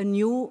need a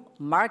new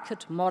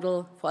market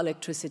model for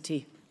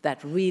electricity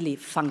that really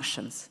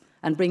functions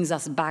and brings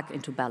us back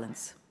into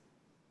balance.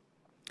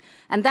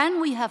 And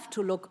then we have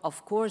to look,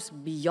 of course,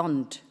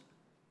 beyond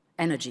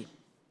energy.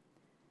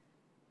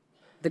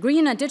 The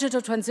green and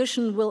digital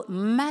transition will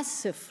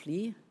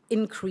massively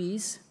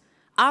increase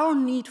our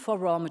need for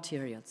raw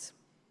materials.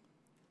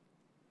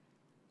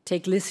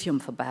 Take lithium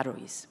for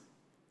batteries,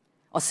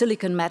 or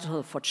silicon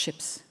metal for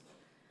chips.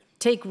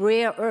 Take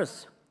rare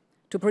earth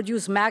to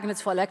produce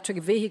magnets for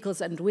electric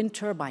vehicles and wind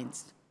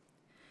turbines.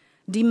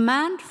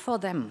 Demand for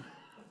them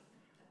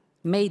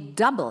may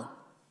double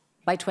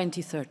by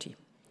 2030.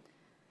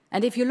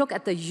 And if you look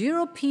at the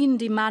European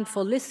demand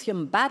for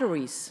lithium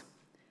batteries,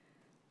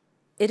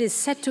 it is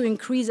set to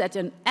increase at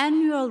an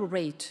annual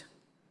rate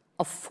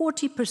of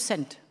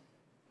 40%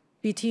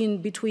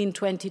 between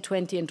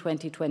 2020 and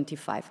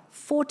 2025.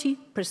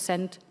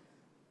 40%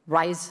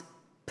 rise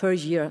per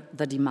year,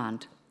 the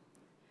demand.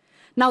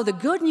 Now, the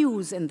good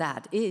news in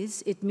that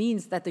is it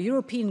means that the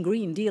European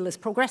Green Deal is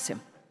progressing.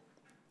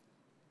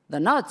 The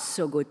not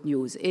so good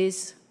news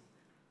is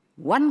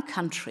one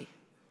country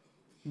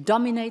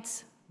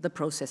dominates the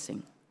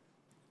processing.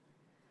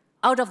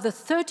 Out of the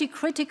 30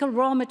 critical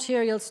raw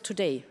materials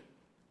today,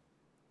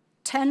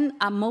 10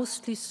 are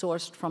mostly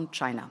sourced from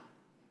China.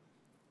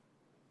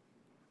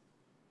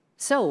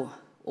 So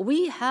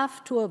we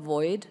have to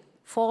avoid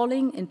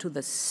falling into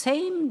the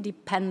same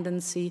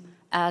dependency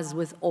as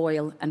with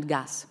oil and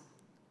gas.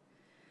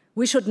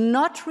 We should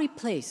not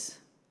replace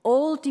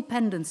old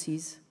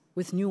dependencies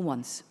with new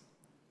ones.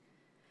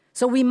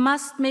 So we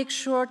must make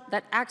sure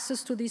that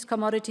access to these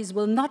commodities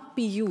will not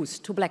be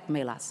used to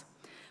blackmail us.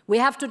 We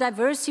have to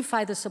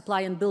diversify the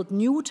supply and build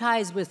new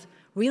ties with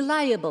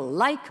reliable,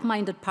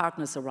 like-minded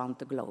partners around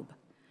the globe.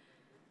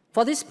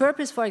 For this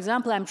purpose, for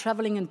example, I'm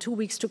traveling in 2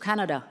 weeks to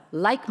Canada,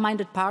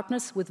 like-minded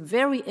partners with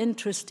very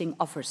interesting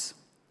offers.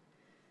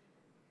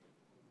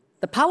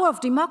 The power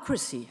of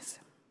democracies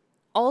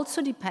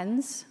also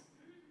depends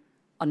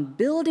on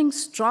building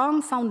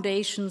strong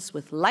foundations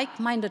with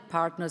like-minded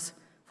partners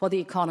for the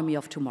economy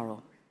of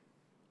tomorrow.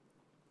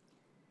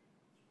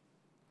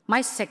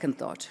 My second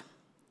thought,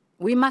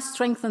 we must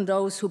strengthen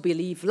those who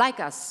believe, like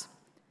us,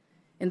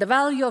 in the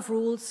value of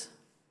rules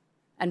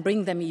and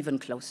bring them even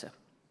closer.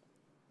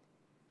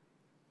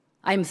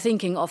 I'm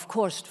thinking, of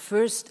course,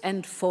 first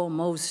and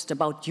foremost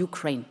about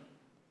Ukraine.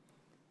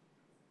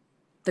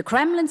 The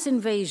Kremlin's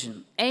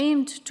invasion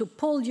aimed to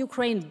pull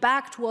Ukraine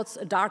back towards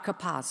a darker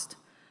past,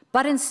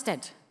 but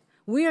instead,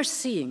 we are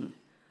seeing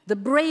the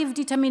brave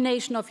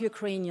determination of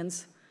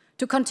Ukrainians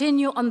to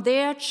continue on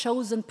their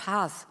chosen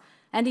path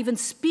and even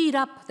speed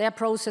up their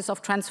process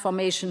of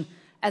transformation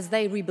as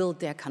they rebuild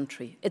their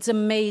country. It's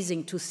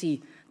amazing to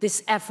see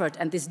this effort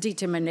and this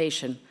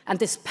determination and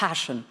this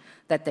passion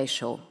that they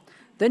show.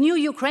 The new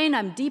Ukraine,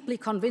 I'm deeply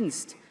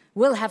convinced,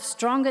 will have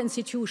stronger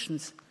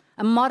institutions,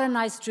 a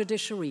modernized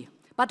judiciary,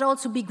 but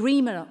also be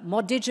greener,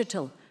 more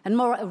digital, and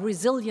more a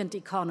resilient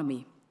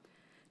economy.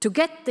 To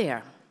get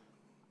there,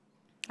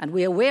 and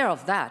we're aware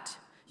of that,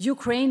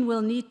 Ukraine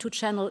will need to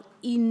channel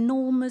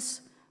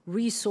enormous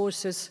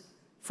resources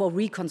for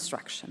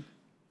reconstruction,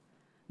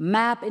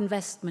 map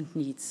investment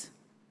needs,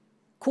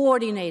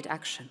 coordinate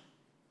action.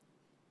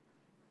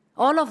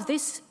 All of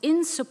this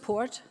in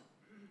support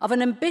of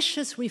an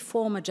ambitious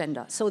reform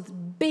agenda, so the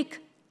big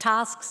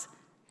tasks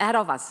ahead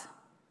of us.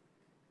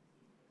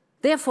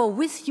 Therefore,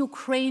 with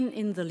Ukraine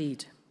in the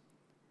lead,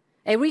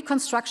 a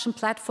reconstruction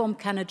platform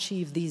can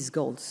achieve these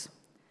goals.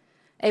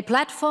 A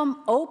platform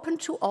open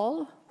to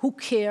all who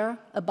care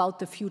about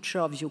the future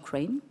of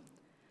Ukraine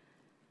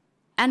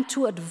and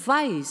to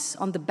advise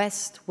on the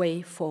best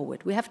way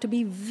forward. We have to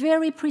be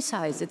very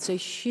precise. It's a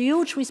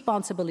huge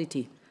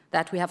responsibility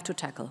that we have to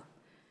tackle.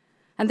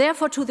 And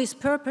therefore, to this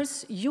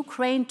purpose,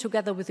 Ukraine,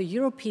 together with the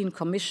European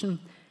Commission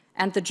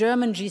and the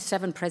German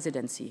G7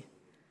 presidency,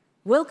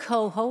 will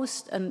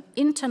co-host an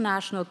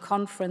international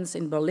conference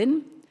in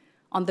Berlin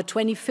on the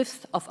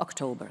 25th of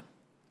October.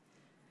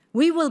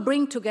 We will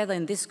bring together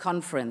in this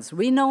conference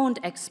renowned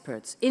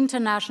experts,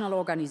 international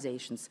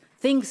organizations,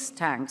 think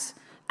tanks,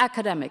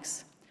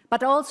 academics,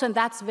 but also, and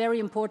that's very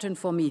important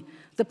for me,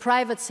 the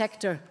private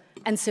sector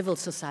and civil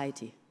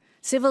society.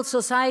 Civil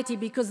society,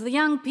 because the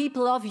young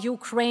people of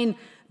Ukraine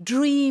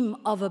dream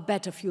of a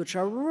better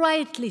future,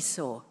 rightly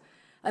so.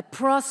 A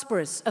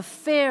prosperous, a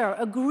fair,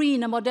 a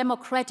green, a more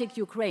democratic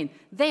Ukraine.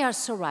 They are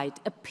so right.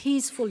 A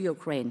peaceful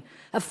Ukraine,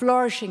 a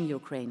flourishing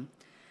Ukraine.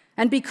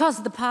 And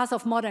because the path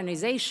of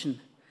modernization,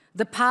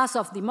 the path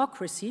of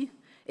democracy,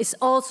 is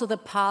also the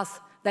path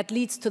that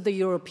leads to the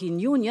European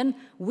Union,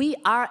 we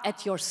are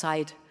at your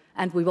side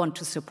and we want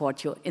to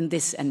support you in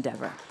this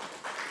endeavor.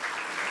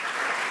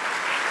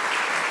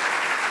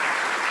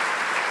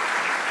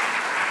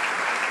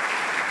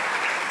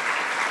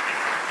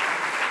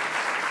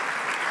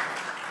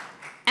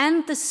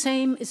 And the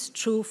same is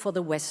true for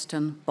the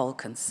Western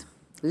Balkans.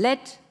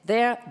 Let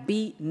there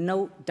be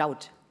no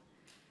doubt.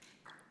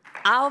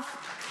 Our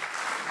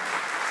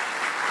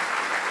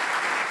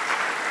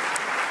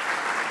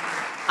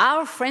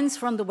friends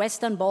from the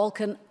Western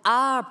Balkans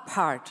are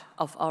part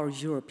of our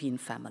European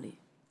family.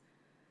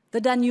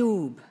 The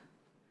Danube,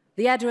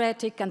 the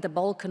Adriatic and the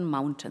Balkan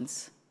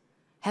Mountains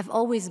have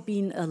always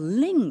been a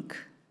link,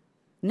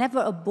 never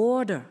a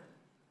border.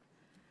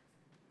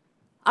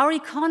 Our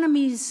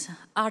economies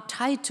are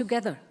tied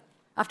together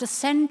after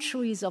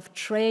centuries of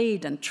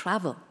trade and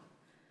travel.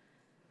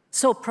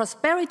 So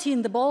prosperity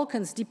in the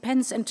Balkans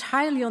depends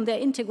entirely on their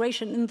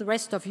integration in the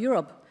rest of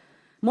Europe.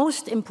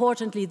 Most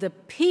importantly, the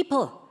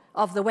people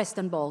of the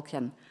Western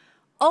Balkans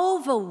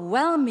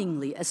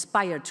overwhelmingly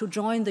aspire to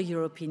join the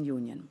European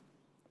Union.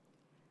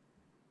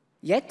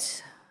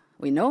 Yet,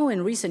 we know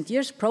in recent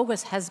years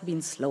progress has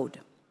been slowed,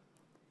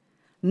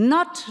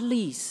 not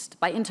least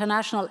by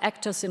international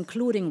actors,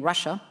 including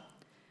Russia,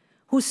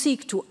 who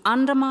seek to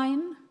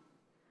undermine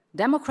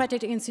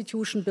democratic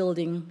institution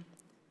building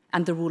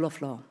and the rule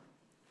of law.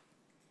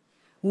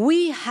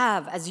 We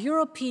have, as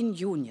European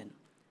Union,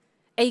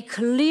 a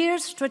clear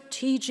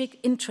strategic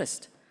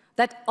interest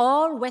that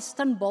all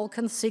Western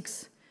Balkan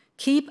states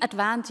keep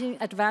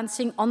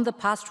advancing on the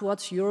path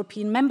towards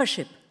European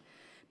membership,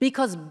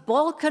 because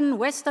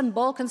Western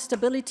Balkan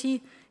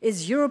stability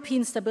is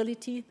European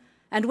stability,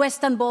 and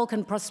Western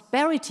Balkan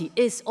prosperity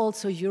is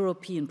also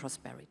European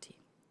prosperity.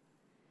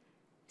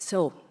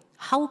 So,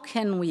 how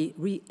can we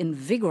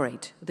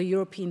reinvigorate the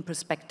European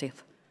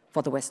perspective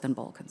for the Western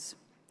Balkans?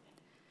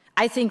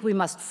 I think we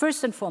must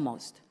first and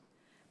foremost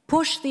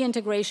push the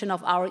integration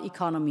of our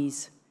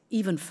economies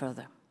even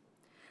further.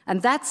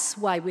 And that's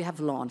why we have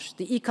launched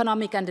the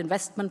Economic and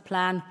Investment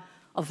Plan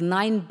of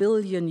 9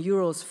 billion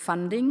euros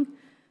funding,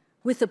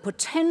 with the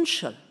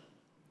potential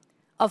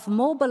of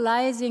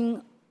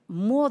mobilizing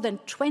more than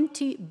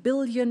 20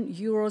 billion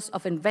euros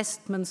of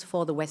investments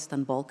for the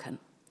Western Balkans.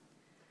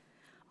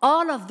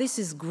 All of this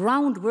is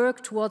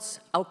groundwork towards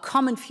our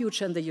common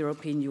future in the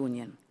European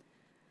Union.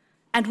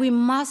 And we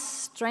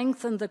must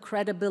strengthen the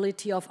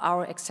credibility of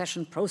our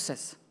accession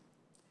process.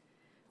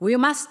 We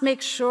must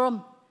make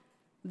sure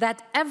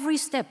that every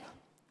step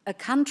a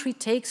country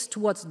takes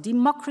towards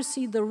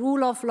democracy, the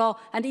rule of law,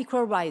 and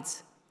equal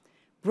rights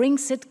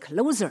brings it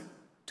closer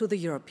to the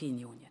European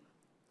Union.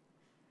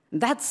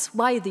 That's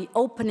why the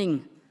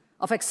opening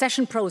of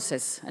accession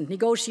process and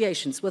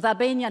negotiations with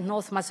Albania and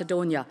North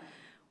Macedonia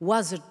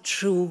was a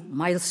true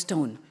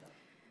milestone.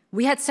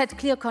 We had set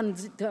clear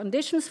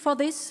conditions for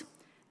this,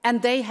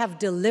 and they have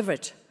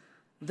delivered.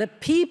 The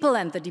people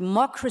and the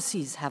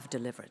democracies have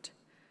delivered.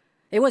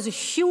 It was a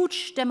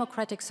huge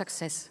democratic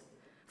success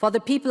for the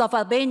people of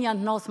Albania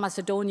and North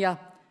Macedonia,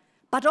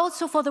 but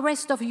also for the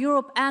rest of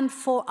Europe and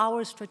for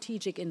our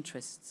strategic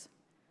interests.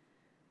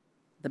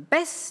 The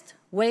best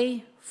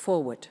way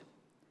forward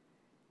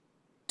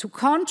to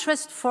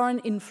contrast foreign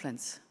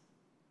influence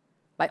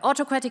by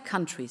autocratic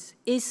countries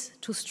is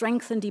to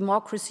strengthen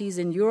democracies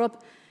in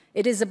Europe.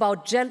 It is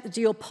about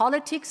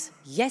geopolitics,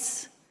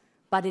 yes,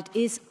 but it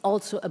is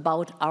also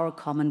about our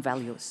common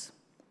values.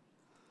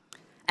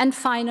 And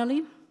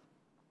finally,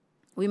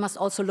 we must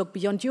also look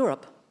beyond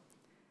Europe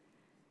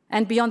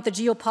and beyond the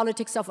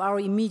geopolitics of our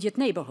immediate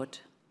neighborhood.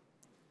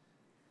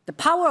 The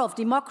power of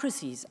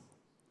democracies,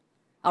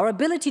 our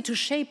ability to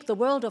shape the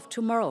world of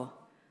tomorrow,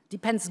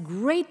 depends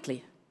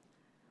greatly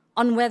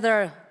on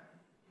whether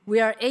we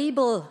are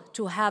able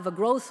to have a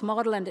growth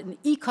model and an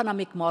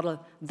economic model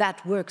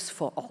that works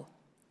for all.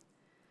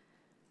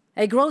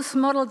 A growth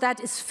model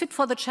that is fit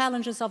for the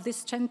challenges of this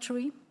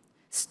century,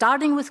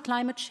 starting with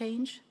climate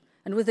change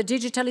and with the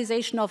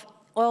digitalization of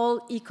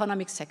all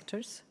economic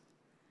sectors.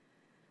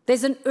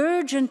 There's an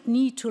urgent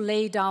need to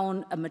lay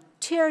down a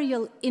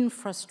material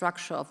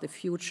infrastructure of the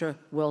future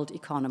world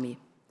economy,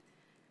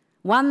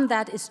 one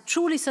that is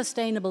truly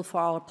sustainable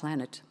for our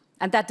planet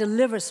and that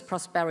delivers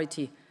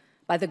prosperity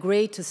by the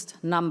greatest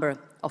number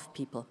of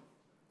people.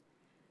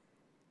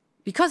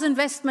 Because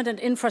investment and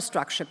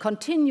infrastructure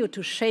continue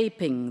to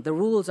shaping the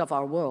rules of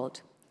our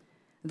world,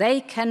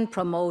 they can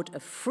promote a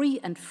free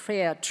and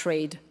fair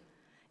trade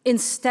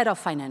instead of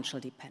financial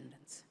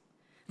dependence.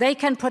 They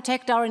can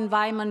protect our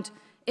environment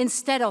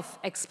instead of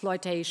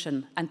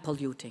exploitation and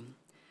polluting.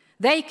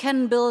 They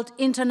can build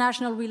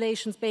international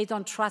relations based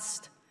on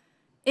trust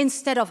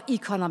instead of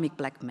economic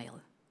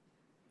blackmail.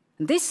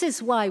 And this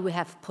is why we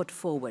have put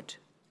forward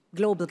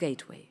Global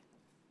Gateway,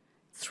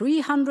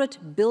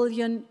 300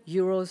 billion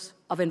euros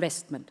of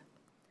investment.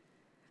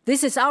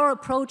 This is our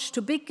approach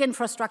to big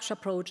infrastructure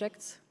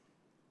projects,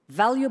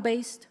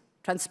 value-based,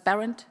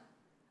 transparent,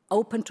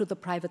 open to the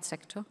private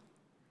sector.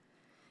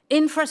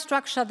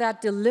 Infrastructure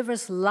that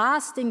delivers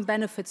lasting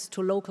benefits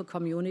to local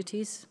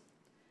communities.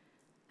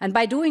 And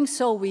by doing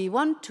so, we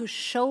want to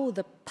show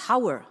the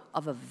power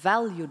of a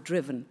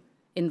value-driven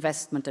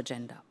investment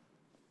agenda.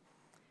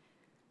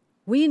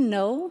 We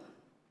know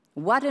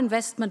what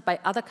investment by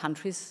other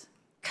countries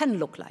can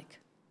look like.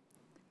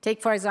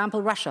 Take, for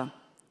example, Russia.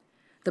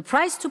 The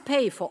price to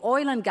pay for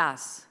oil and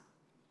gas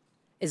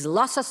is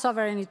loss of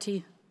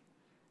sovereignty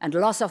and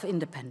loss of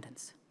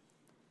independence.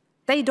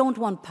 They don't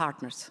want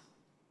partners.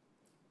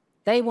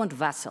 They want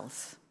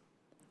vassals.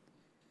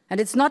 And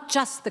it's not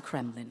just the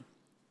Kremlin.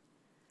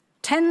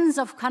 Tens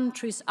of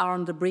countries are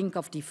on the brink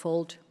of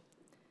default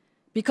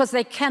because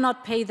they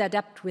cannot pay their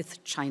debt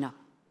with China.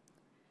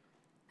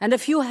 And a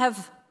few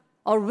have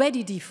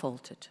already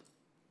defaulted.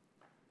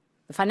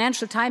 The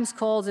Financial Times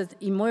calls it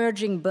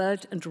emerging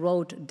Belt and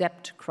Road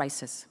debt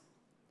crisis.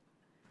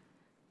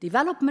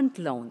 Development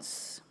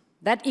loans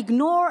that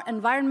ignore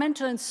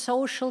environmental and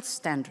social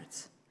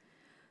standards,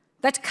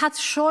 that cut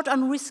short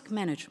on risk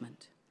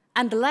management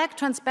and lack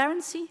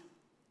transparency,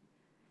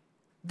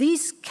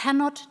 these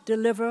cannot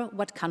deliver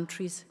what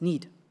countries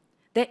need.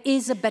 There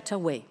is a better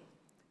way.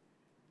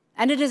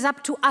 And it is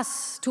up to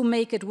us to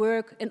make it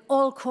work in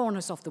all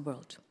corners of the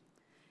world.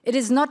 It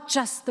is not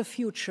just the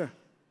future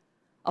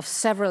of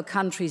several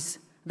countries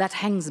that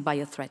hangs by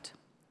a thread.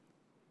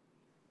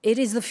 It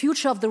is the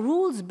future of the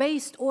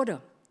rules-based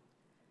order.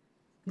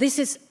 This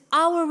is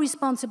our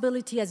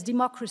responsibility as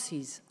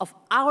democracies of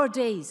our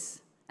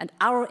days and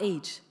our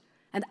age.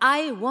 And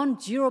I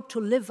want Europe to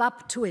live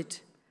up to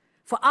it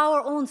for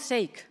our own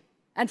sake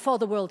and for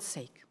the world's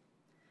sake.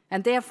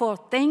 And therefore,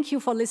 thank you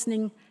for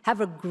listening. Have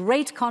a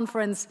great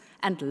conference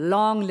and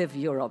long live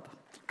Europe.